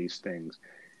 in all these things.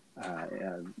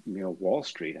 Wall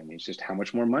Street. I mean, it's just how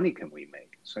much more money can we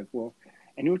make? It's like, well,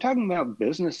 and you were talking about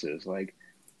businesses, like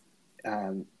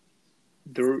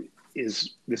there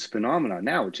is this phenomenon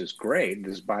now, which is great,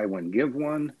 this buy one, give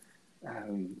one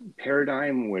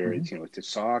paradigm where it's, it's a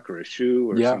sock or a shoe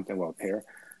or something, well, a pair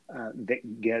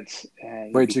that gets...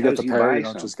 Wait, you get the pair, you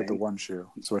don't just get the one shoe.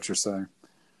 That's what you're saying.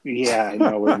 Yeah, I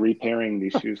know. We're repairing.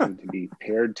 These shoes need to be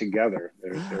paired together.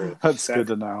 They're That's set. good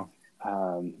to know.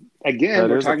 Again, That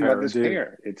we're is a talking about pair this indeed.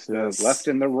 pair. It's the left Yes.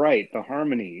 and the right, the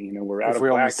harmony. We're out If of we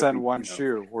only whack. If we, send one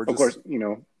shoe, we're of just course,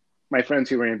 my friends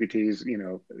who are amputees,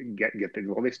 get the,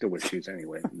 well, they still wear shoes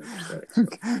anyway in the prosthetics,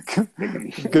 so they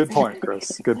can. good point,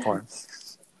 Chris. Good point.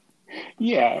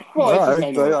 Yeah, well, No, it's just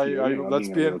I know a few. let's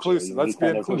Being in a be wheelchair, inclusive. Let's you be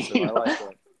kind of, inclusive. I like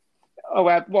that.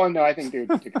 Oh, well, no, I think they would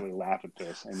particularly laugh at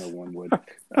this. I know one would.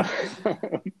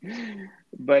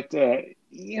 But,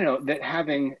 that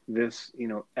having this,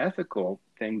 ethical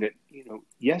thing that,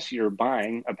 yes, you're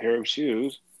buying a pair of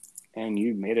shoes and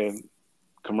you made a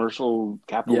commercial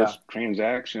Yeah, capitalist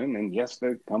transaction. And yes,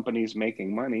 the company's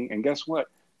making money. And guess what?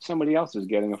 Somebody else is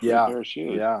getting a free yeah, pair of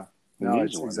shoes yeah. who No,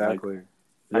 needs it's one. Like, exactly.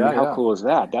 I mean, Yeah, how yeah. cool is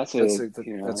that? That's That's a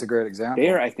great there,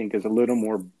 example. I think, is a little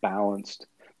more balanced,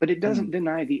 but it Hmm. doesn't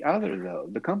deny the other, though.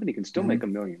 The company can still Hmm. make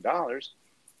 $1 million,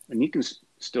 and you can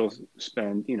still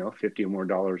spend, 50 or more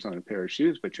dollars on a pair of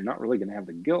shoes, but you're not really going to have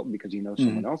the guilt because Hmm.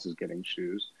 someone else is getting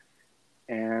shoes.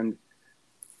 And,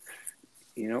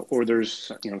 or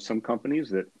there's, some companies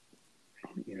that,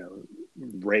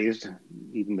 raised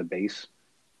even the base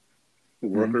Hmm.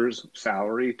 workers'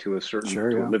 salary to Sure,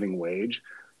 to a yeah. living wage.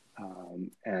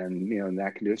 And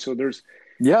that can do it. So there's,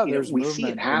 Yeah, there's we see it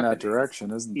movement in that happening,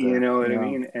 direction, isn't you there? know what I Yeah,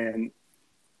 mean?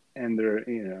 And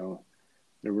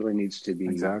there really needs to be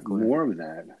exactly. more of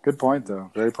that. Good point,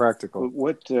 though. Very practical. But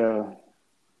what,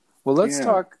 Well, let's yeah.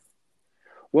 talk.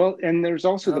 Well, and there's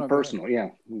also No, the no, go ahead. personal, yeah,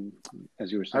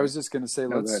 as you were I saying. was just going to say,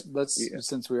 No, go ahead. let's Yeah.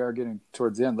 since we are getting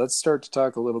towards the end, let's start to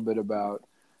talk a little bit about.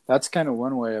 That's kind of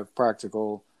one way of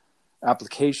practical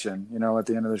application. At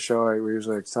the end of the show, we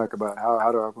usually like to talk about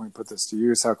how can we put this to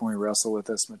use? How can we wrestle with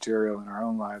this material in our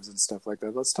own lives and stuff like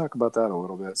that? Let's talk about that a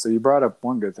little bit. So you brought up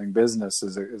one good thing. Business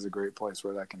is a great place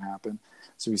where that can happen.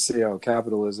 So we see how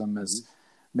capitalism is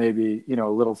maybe a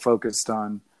little focused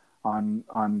on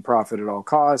profit at all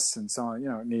costs and so on.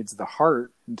 It needs the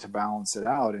heart to balance it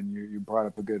out. And you brought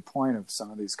up a good point of some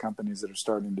of these companies that are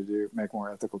starting to make more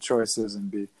ethical choices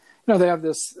and be, they have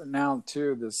this now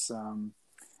too, this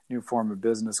new form of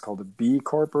business called a B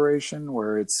corporation,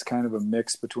 where it's kind of a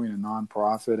mix between a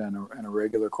nonprofit and a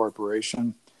regular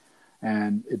corporation.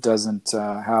 And it doesn't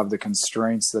have the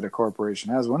constraints that a corporation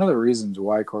has. One of the reasons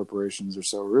why corporations are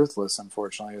so ruthless,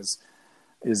 unfortunately,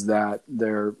 is that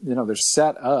they're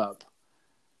set up,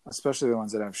 especially the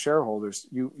ones that have shareholders.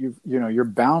 You're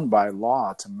bound by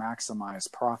law to maximize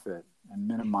profit and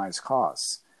minimize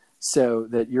costs, so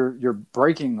that you're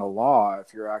breaking the law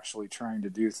if you're actually trying to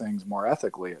do things more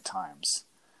ethically at times.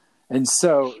 And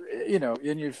so,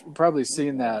 and you've probably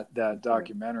seen that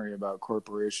documentary about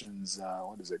corporations.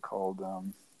 What is it called?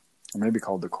 Maybe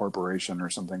called The Corporation or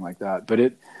something like that. But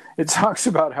it talks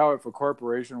about how if a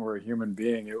corporation were a human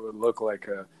being, it would look like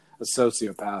a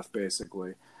sociopath,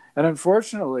 basically. And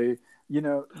unfortunately,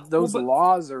 Well, those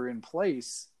laws are in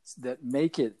place that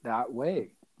make it that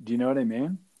way. Do you know what I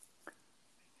mean?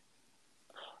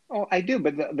 I do,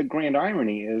 but the grand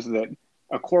irony is that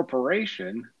a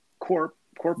corporation, corpus,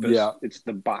 Yeah. it's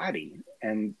the body.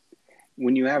 And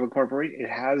when you have a corporation, it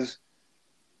has,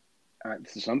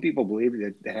 some people believe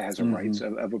that it has the Mm-hmm. rights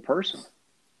of a person.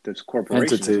 This corporation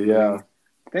is a Entity, yeah. living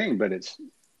thing, but it's,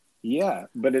 yeah,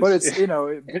 but But it's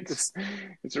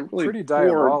it's a really pretty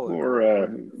diabolical poorly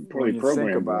when you think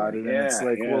programmed about way. it. And it's Yeah,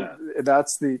 like, well, yeah.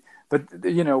 that's but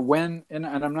when, and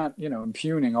I'm not,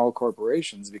 impugning all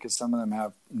corporations because some of them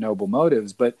have noble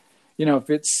motives, but, if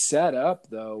it's set up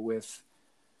though with,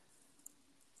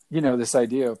 this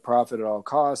idea of profit at all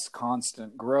costs,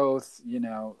 constant growth,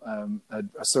 a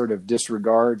sort of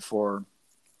disregard for,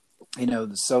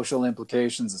 the social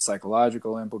implications, the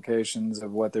psychological implications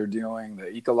of what they're doing, the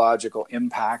ecological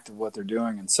impact of what they're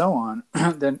doing, and so on,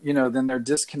 then they're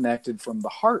disconnected from the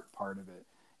heart part of it.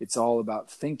 It's all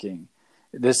about thinking.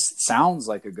 This sounds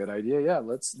like a good idea. Yeah,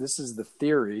 this is the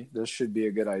theory. This should be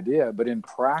a good idea. But in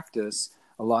practice,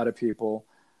 a lot of people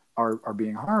are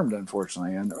being harmed,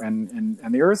 unfortunately, and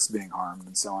the earth's being harmed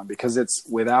and so on, because it's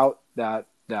without that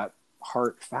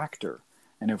heart factor.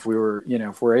 And if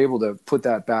we're able to put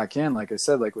that back in, like I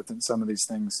said, like within some of these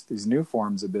things, these new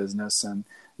forms of business and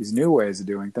these new ways of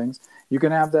doing things, you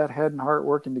can have that head and heart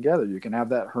working together. You can have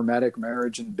that hermetic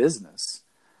marriage in business,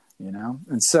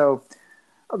 And so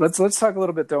let's talk a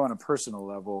little bit though on a personal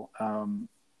level.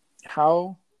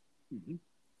 How,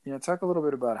 talk a little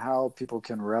bit about how people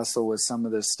can wrestle with some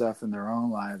of this stuff in their own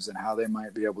lives and how they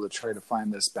might be able to try to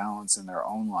find this balance in their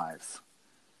own life.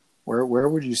 Where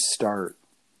would you start?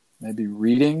 Maybe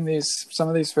reading some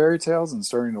of these fairy tales and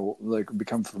starting to like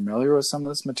become familiar with some of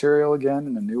this material again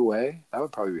in a new way. That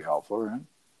would probably be helpful, right?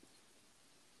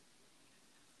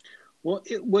 Well,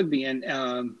 it would be. And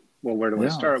well, where do I Yeah.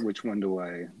 start? Which one do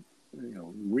I,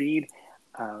 read?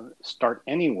 Start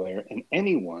anywhere, and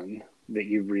anyone that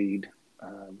you read,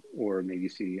 or maybe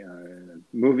see a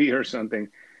movie or something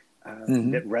Hmm.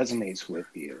 that resonates with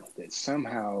you, that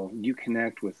somehow you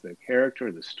connect with the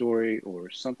character, the story,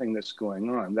 or something that's going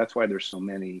on. That's why there's so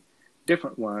many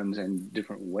different ones and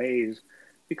different ways,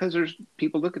 because there's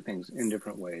people look at things in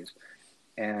different ways.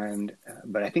 And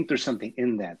but I think there's something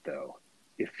in that, though.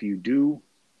 If you do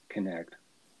connect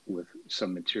with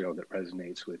some material that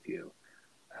resonates with you,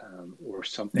 or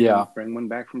something, Yeah. bring one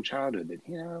back from childhood that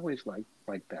I always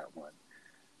like that one.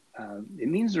 It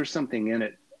means there's something in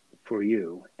it for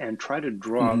you, and try to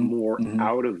draw Hmm. more Hmm.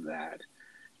 out of that.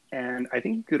 And I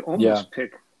think you could Yeah. almost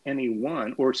pick any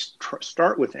one, or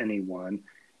start with any one,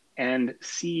 and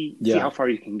see Yeah. how far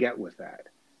you can get with that.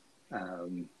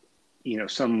 Um,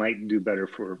 some might do better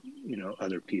for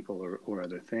other people, or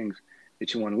other things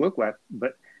that you want to look at.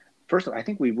 But first of all, I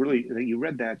think you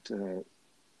read that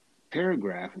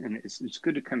paragraph, and it's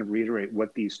good to kind of reiterate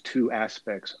what these two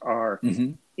aspects are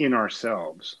Hmm. in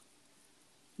ourselves.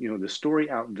 The story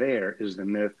out there is the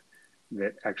myth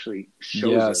that actually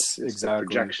shows us. Yes, It's the exactly.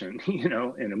 projection.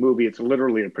 In a movie, it's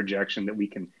literally a projection that we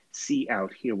can see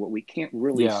out here, what we can't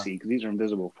really Yeah. see because these are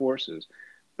invisible forces,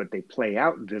 but they play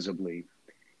out visibly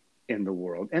in the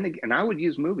world. And I would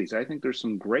use movies. I think there's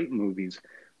some great movies.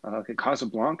 Like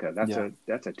Casablanca. Yeah.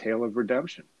 That's a tale of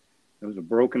redemption. There was a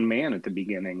broken man at the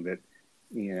beginning that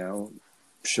you know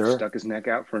Sure. stuck his neck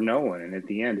out for no one, and at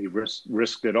the end he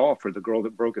risked it all for the girl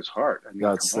that broke his heart. I mean,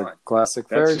 That's come a on. classic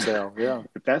fairy That's tale. Yeah.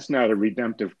 if that's not a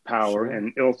redemptive power. Sure.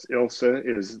 And Ilsa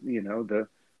is the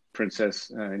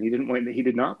princess, and he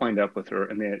did not wind up with her,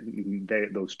 and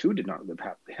those two did not live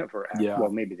happily ever after. Yeah. Well,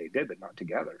 maybe they did, but not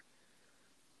together.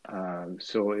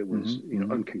 So it was, Hmm.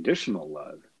 Hmm. unconditional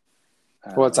love.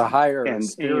 Well, it's a higher And then,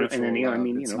 spiritual I love.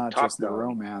 mean, It's not Top just the Gun.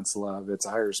 romance love. It's a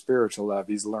higher spiritual love.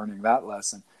 He's learning that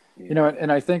lesson. Yeah.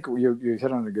 And I think you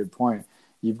hit on a good point.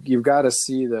 You've got to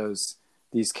see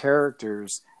these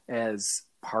characters as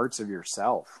parts of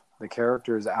yourself. The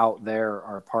characters out there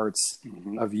are parts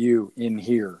Mm-hmm. of you in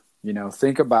here.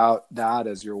 Think about that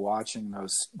as you're watching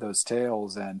those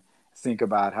tales, and think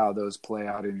about how those play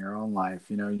out in your own life.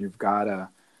 You've got a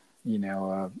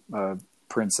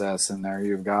princess in there,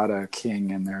 you've got a king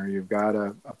in there, you've got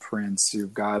a prince,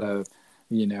 you've got a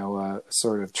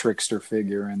sort of trickster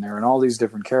figure in there, and all these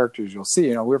different characters you'll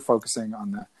see. We're focusing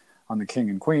on the king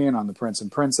and queen, on the prince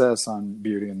and princess, on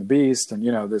Beauty and the Beast, and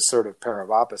this sort of pair of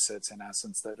opposites in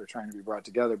essence that are trying to be brought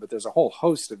together. But there's a whole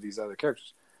host of these other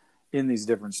characters in these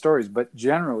different stories. But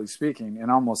generally speaking, in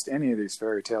almost any of these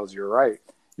fairy tales, you're right,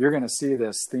 you're going to see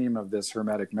this theme of this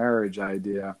hermetic marriage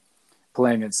idea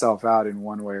playing itself out in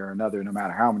one way or another, no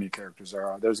matter how many characters there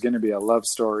are. There's going to be a love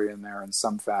story in there in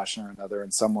some fashion or another,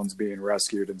 and someone's being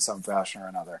rescued in some fashion or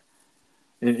another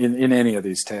in any of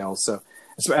these tales. So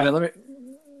and let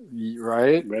me,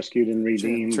 right? Rescued and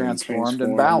redeemed and Transformed and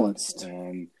transformed. balanced.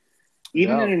 And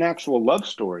even Yeah, in an actual love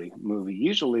story movie,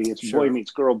 usually it's boy sure.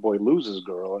 meets girl, boy loses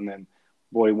girl, and then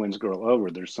boy wins girl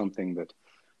over. There's something that,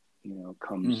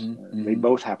 comes, Hmm. they Hmm.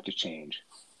 both have to change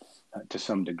to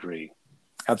some degree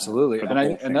Absolutely. for the And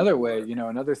whole thing another to way, work.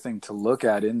 another thing to look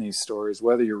at in these stories,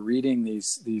 whether you're reading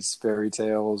these fairy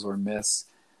tales or myths,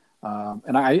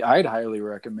 and I'd highly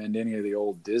recommend any of the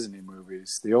old Disney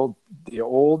movies, the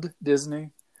old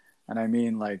Disney, and I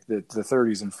mean like the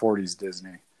 30s and 40s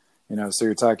Disney. So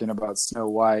you're talking about Snow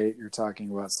White, you're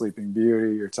talking about Sleeping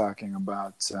Beauty, you're talking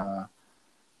about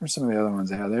there's some of the other ones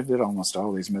they had. They did almost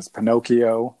all these myths.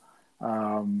 Pinocchio,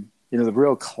 the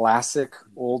real classic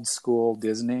old school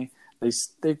Disney. They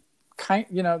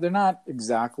they're not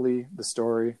exactly the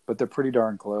story, but they're pretty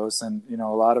darn close. And a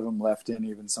lot of them left in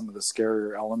even some of the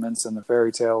scarier elements in the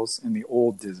fairy tales in the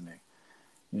old Disney.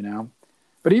 You know,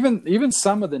 but even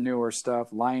some of the newer stuff,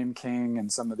 Lion King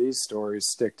and some of these stories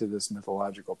stick to this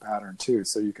mythological pattern too.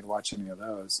 So you can watch any of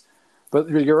those. But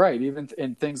you're right. Even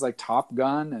in things like Top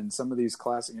Gun and some of these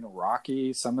classic,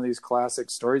 Rocky, some of these classic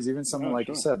stories, even some Oh, like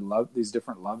you sure. said, these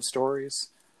different love stories.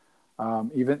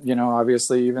 Even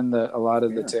obviously, even a lot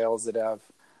of the Yeah. tales that have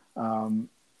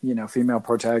female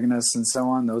protagonists and so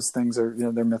on. Those things are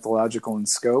they're mythological in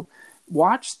scope.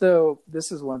 Watch though.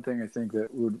 This is one thing I think that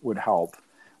would help.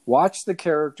 Watch the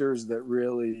characters that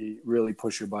really really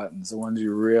push your buttons, the ones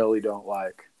you really don't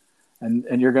like, and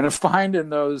you're going to find in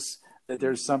those that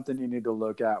there's something you need to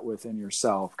look at within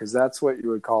yourself, because that's what you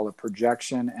would call a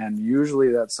projection, and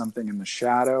usually that's something in the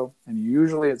shadow, and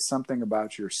usually it's something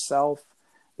about yourself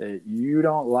that you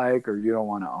don't like or you don't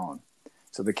want to own.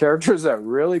 So the characters that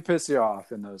really piss you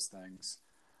off in those things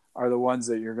are the ones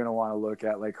that you're going to want to look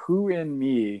at, like who in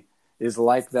me is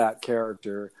like that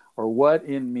character, or what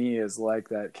in me is like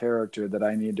that character that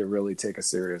I need to really take a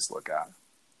serious look at.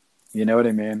 You know what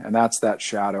I mean? And that's that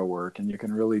shadow work. And you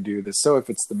can really do this. So if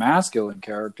it's the masculine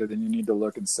character, then you need to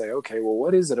look and say, okay, well,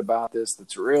 what is it about this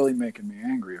that's really making me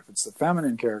angry? If it's the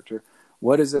feminine character,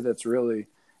 what is it that's really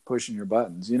pushing your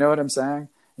buttons? You know what I'm saying?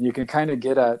 And you can kind of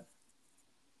get at.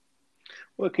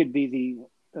 Well, it could be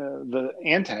the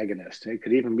antagonist. It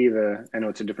could even be I know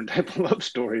it's a different type of love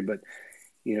story, but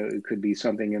it could be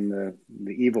something in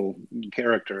the evil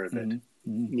character that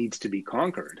needs to be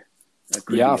conquered. That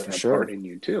could be for sure. Part in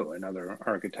you too, another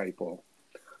archetypal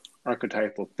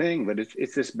thing. But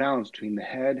it's this balance between the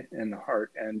head and the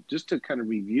heart. And just to kind of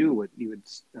review what you had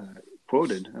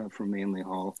quoted from Manly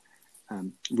Hall,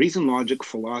 reason, logic,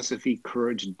 philosophy,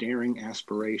 courage, daring,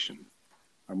 aspiration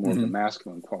are more of the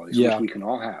masculine qualities, which we can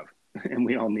all have and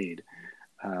we all need.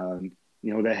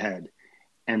 The head,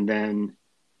 and then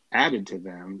added to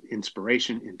them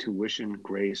inspiration, intuition,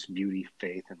 grace, beauty,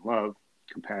 faith, and love,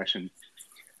 compassion.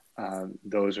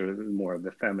 Those are more of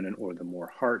the feminine or the more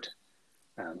heart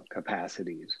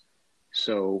capacities.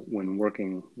 So when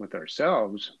working with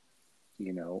ourselves,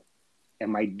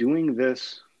 am I doing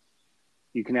this?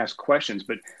 You can ask questions,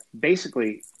 but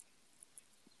basically,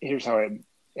 here's how I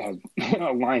have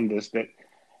aligned this, that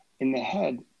in the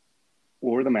head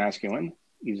or the masculine,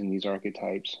 using these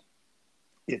archetypes,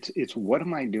 it's what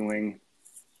am I doing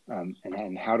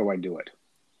and how do I do it?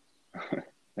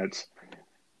 That's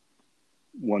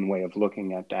one way of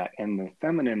looking at that. And the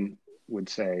feminine would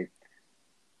say,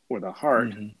 or the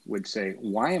heart would say,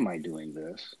 why am I doing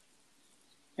this?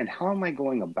 And how am I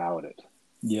going about it?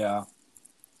 Yeah.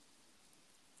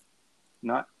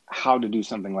 Not how to do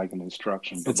something like an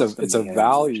instruction. It's a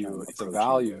value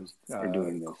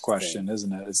question,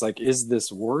 isn't it? It's like, is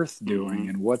this worth doing?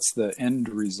 And what's the end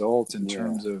result in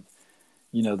terms of,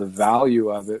 the value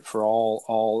of it for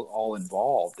all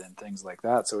involved and things like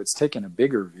that. So it's taking a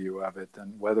bigger view of it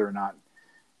than whether or not,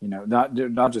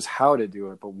 not just how to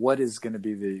do it, but what is going to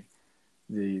be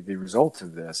the result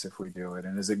of this if we do it,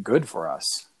 and is it good for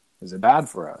us? Is it bad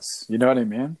for us? You know what I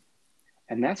mean?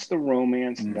 And that's the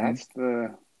romance. That's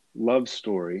the love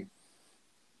story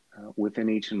within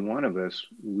each and one of us.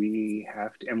 We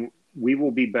have to, and we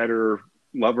will be better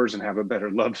lovers and have a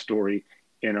better love story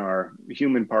in our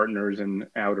human partners and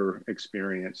outer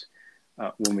experience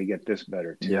when we get this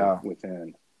better too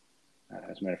within.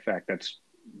 As a matter of fact, that's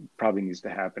probably needs to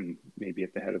happen maybe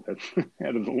at the head of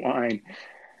the line.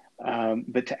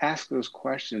 But to ask those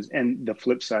questions, and the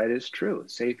flip side is true.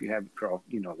 Say if you have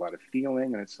a lot of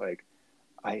feeling, and it's like,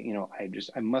 I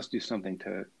must do something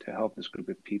to help this group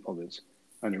of people that's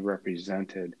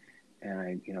underrepresented, and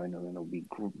I know it'll be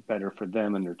better for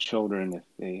them and their children if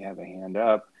they have a hand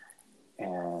up,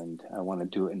 and I want to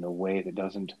do it in a way that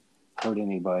doesn't hurt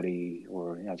anybody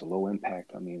or has a low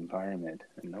impact on the environment.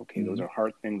 And those are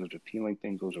heart things, those are feeling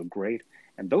things, those are great,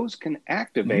 and those can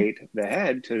activate the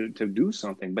head to do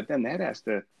something. But then that has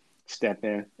to step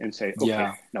in and say,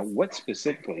 okay, now what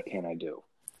specifically can I do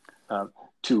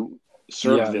to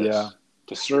serve this,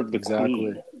 to serve the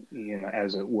queen,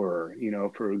 as it were,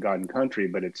 for God and country.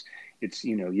 But it's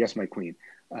yes, my queen.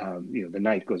 The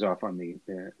knight goes off on the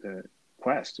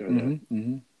quest or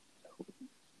the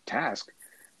task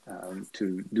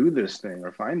to do this thing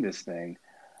or find this thing,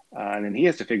 and then he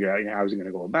has to figure out how he's going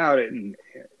to go about it and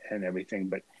everything.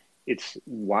 But it's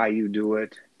why you do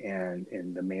it and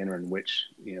in the manner in which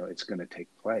it's going to take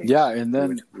place. And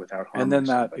then without harming and then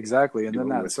that somebody. exactly, and then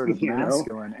that sort of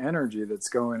masculine energy that's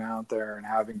going out there and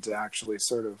having to actually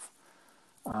sort of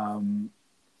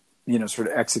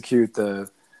execute the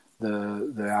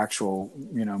actual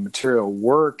material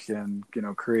work and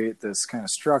create this kind of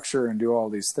structure and do all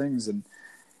these things, and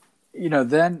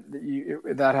then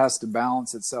that has to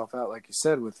balance itself out, like you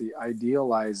said, with the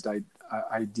idealized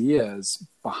ideas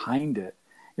behind it,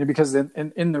 because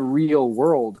in the real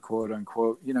world, quote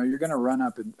unquote, you're going to run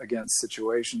up against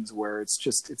situations where it's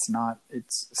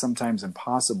sometimes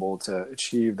impossible to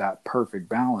achieve that perfect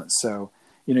balance. So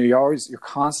you're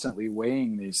constantly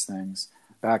weighing these things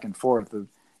back and forth, the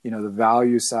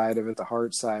value side of it, the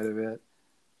heart side of it,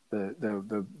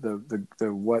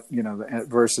 the what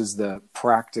versus the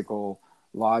practical,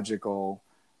 logical,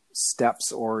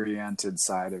 steps oriented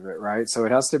side of it, right? So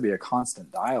it has to be a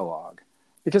constant dialogue,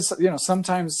 because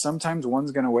sometimes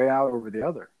one's going to weigh out over the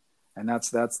other, and that's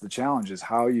the challenge, is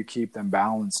how you keep them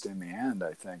balanced in the end,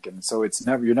 I think. And so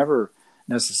you're never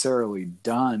necessarily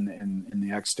done in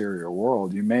the exterior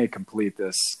world. You may complete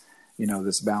this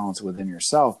this balance within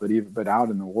yourself, but out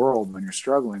in the world, when you're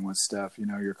struggling with stuff,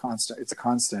 it's a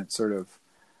constant sort of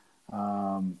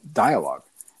dialogue.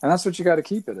 And that's what you got to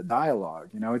keep it, a dialogue.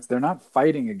 They're not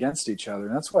fighting against each other.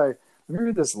 And that's why, let me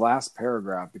read this last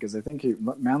paragraph, because I think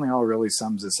Manly Hall really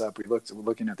sums this up. We're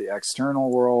looking at the external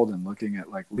world and looking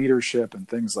at like leadership and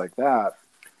things like that,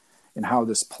 and how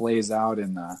this plays out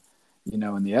in the,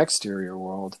 in the exterior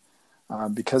world.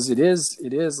 Because it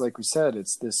is like we said,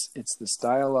 it's this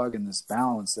dialogue and this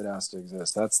balance that has to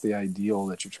exist. That's the ideal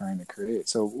that you're trying to create.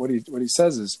 So what he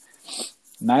says is,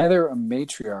 neither a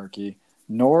matriarchy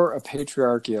nor a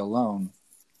patriarchy alone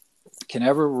can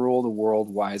ever rule the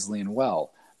world wisely and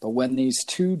well. But when these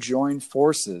two join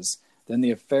forces, then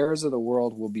the affairs of the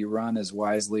world will be run as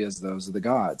wisely as those of the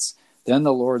gods. Then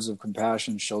the lords of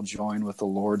compassion shall join with the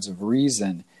lords of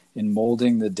reason in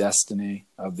molding the destiny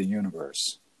of the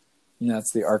universe.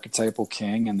 That's the archetypal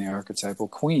king and the archetypal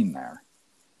queen there,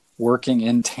 working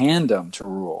in tandem to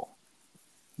rule.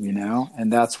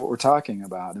 And that's what we're talking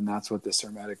about, and that's what this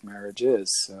Hermetic marriage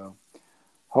is. So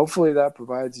hopefully that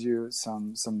provides you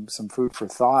some food for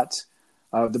thought.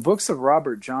 The books of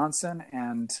Robert Johnson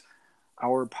and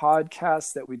our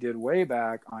podcast that we did way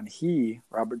back on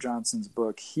Robert Johnson's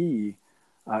book,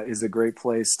 is a great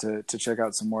place to check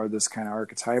out some more of this kind of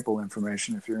archetypal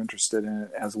information if you're interested in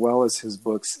it, as well as his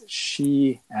books,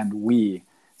 She and We.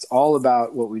 It's all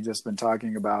about what we've just been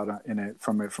talking about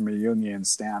from a Jungian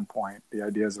standpoint, the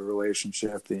ideas of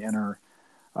relationship, the inner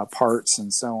parts,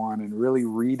 and so on, and really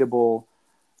readable,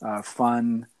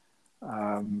 fun,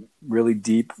 really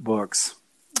deep books,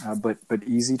 but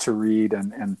easy to read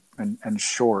and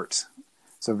short.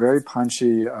 So very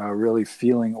punchy, really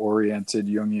feeling-oriented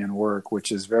Jungian work,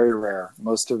 which is very rare.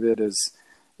 Most of it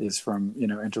is from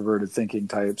introverted thinking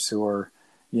types who are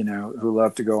who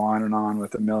love to go on and on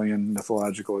with a million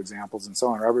mythological examples and so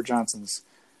on. Robert Johnson's,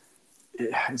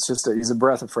 he's a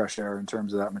breath of fresh air in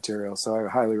terms of that material. So I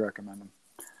highly recommend him.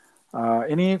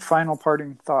 Any final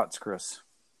parting thoughts, Chris?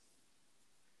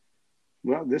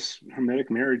 Well, this Hermetic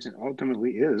marriage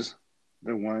ultimately is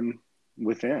the one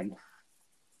within.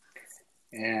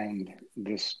 And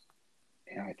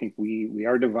I think we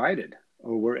are divided,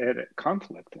 or we're at a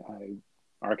conflict.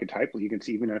 Archetypally, you can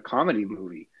see even in a comedy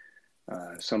movie,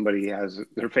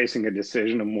 they're facing a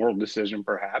decision, a moral decision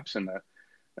perhaps, and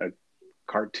a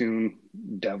cartoon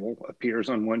devil appears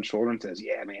on one shoulder and says,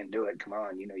 "Yeah, man, do it. Come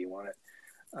on, you want it."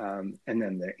 And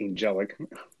then the angelic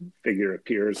figure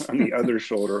appears on the other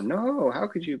shoulder. "No, how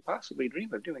could you possibly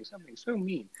dream of doing something so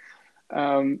mean?"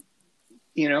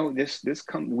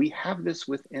 We have this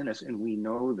within us, and we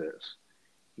know this.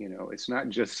 It's not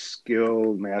just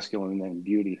skill, masculine, and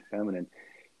beauty, feminine.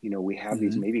 We have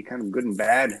these maybe kind of good and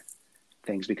bad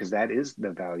things, because that is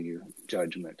the value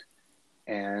judgment.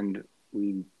 And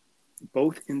we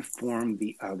both inform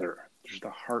the other. There's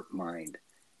the heart mind,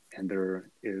 and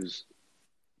there is,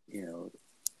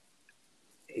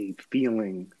 a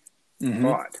feeling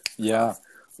thought. Yeah.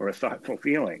 Or a thoughtful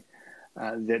feeling.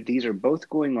 That these are both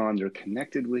going on, they're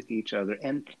connected with each other,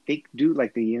 and they do,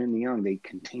 like the yin and the yang, they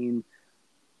contain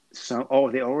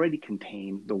they already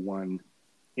contain the one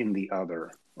in the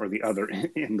other, or the other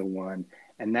in the one,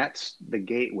 and that's the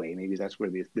gateway. Maybe that's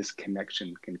where this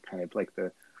connection can kind of, like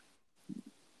the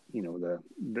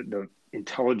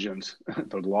intelligence,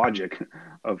 the logic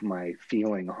of my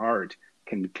feeling heart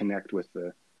can connect with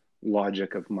the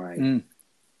logic of my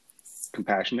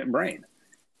compassionate brain.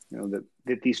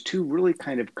 That these two really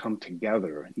kind of come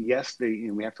together. Yes,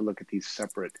 we have to look at these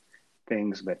separate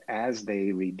things, but as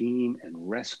they redeem and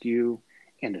rescue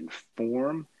and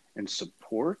inform and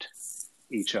support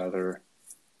each other,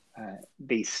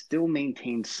 they still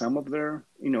maintain some of their,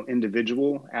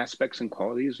 individual aspects and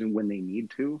qualities, and when they need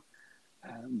to.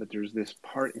 But there's this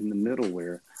part in the middle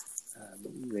where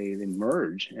they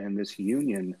merge, and this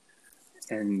union,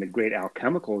 and the great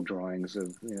alchemical drawings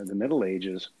of the Middle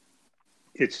Ages,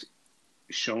 it's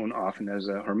shown often as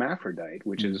a hermaphrodite,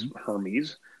 which is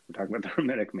Hermes. We're talking about the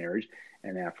Hermetic marriage,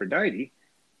 and Aphrodite,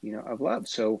 of love.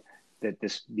 So that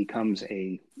this becomes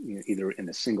either in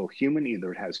a single human,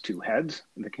 either it has two heads,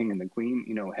 the king and the queen,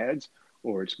 heads,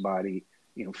 or its body,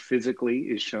 physically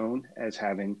is shown as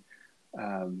having,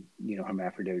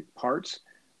 hermaphroditic parts.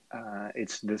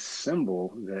 It's this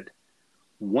symbol that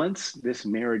once this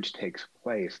marriage takes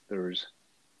place, there's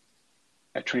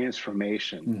a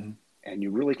transformation, and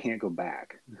you really can't go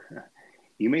back.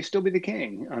 You may still be the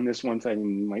king on this one side,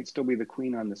 and you might still be the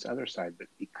queen on this other side, but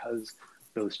because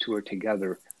those two are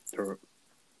together, they're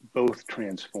both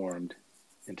transformed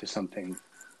into something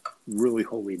really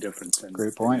wholly different than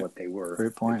what they were.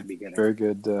 Great point. At the beginning. Very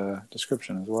good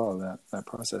description as well of that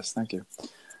process. Thank you.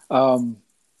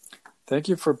 Thank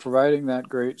you for providing that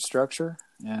great structure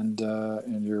and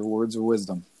your words of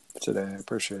wisdom today. I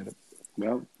appreciate it.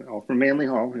 Well, all from Manly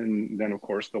Hall. And then, of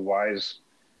course, the wise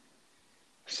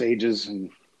sages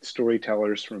and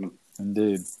storytellers from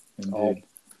Indeed. all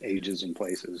ages and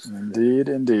places. Indeed.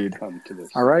 Come to this.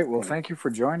 All right. Well, thank you for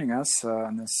joining us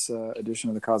on this edition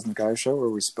of the Cosmic Eye Show, where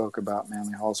we spoke about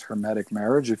Manly Hall's Hermetic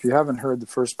Marriage. If you haven't heard the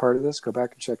first part of this, go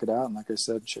back and check it out. And like I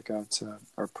said, check out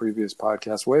our previous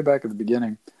podcast way back at the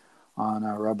beginning on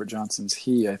Robert Johnson's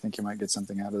He. I think you might get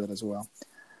something out of that as well.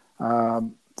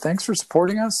 Thanks for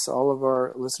supporting us, all of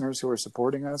our listeners who are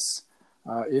supporting us.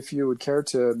 If you would care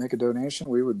to make a donation,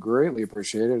 we would greatly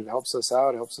appreciate it. It helps us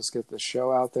out. It helps us get this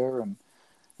show out there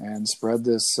and spread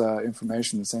this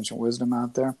information, this ancient wisdom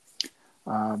out there.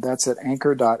 That's at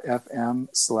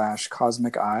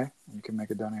anchor.fm/cosmic eye. You can make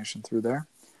a donation through there.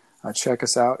 Check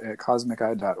us out at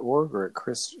cosmiceye.org or at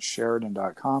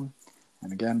chrissheridan.com.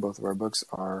 And again, both of our books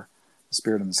are The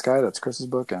Spirit in the Sky. That's Chris's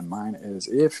book. And mine is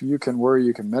If You Can Worry,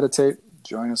 You Can Meditate.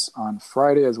 Join us on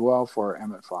Friday as well for our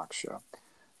Emmett Fox show.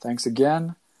 Thanks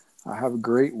again. Have a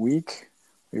great week.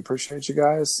 We appreciate you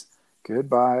guys.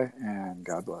 Goodbye and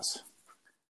God bless.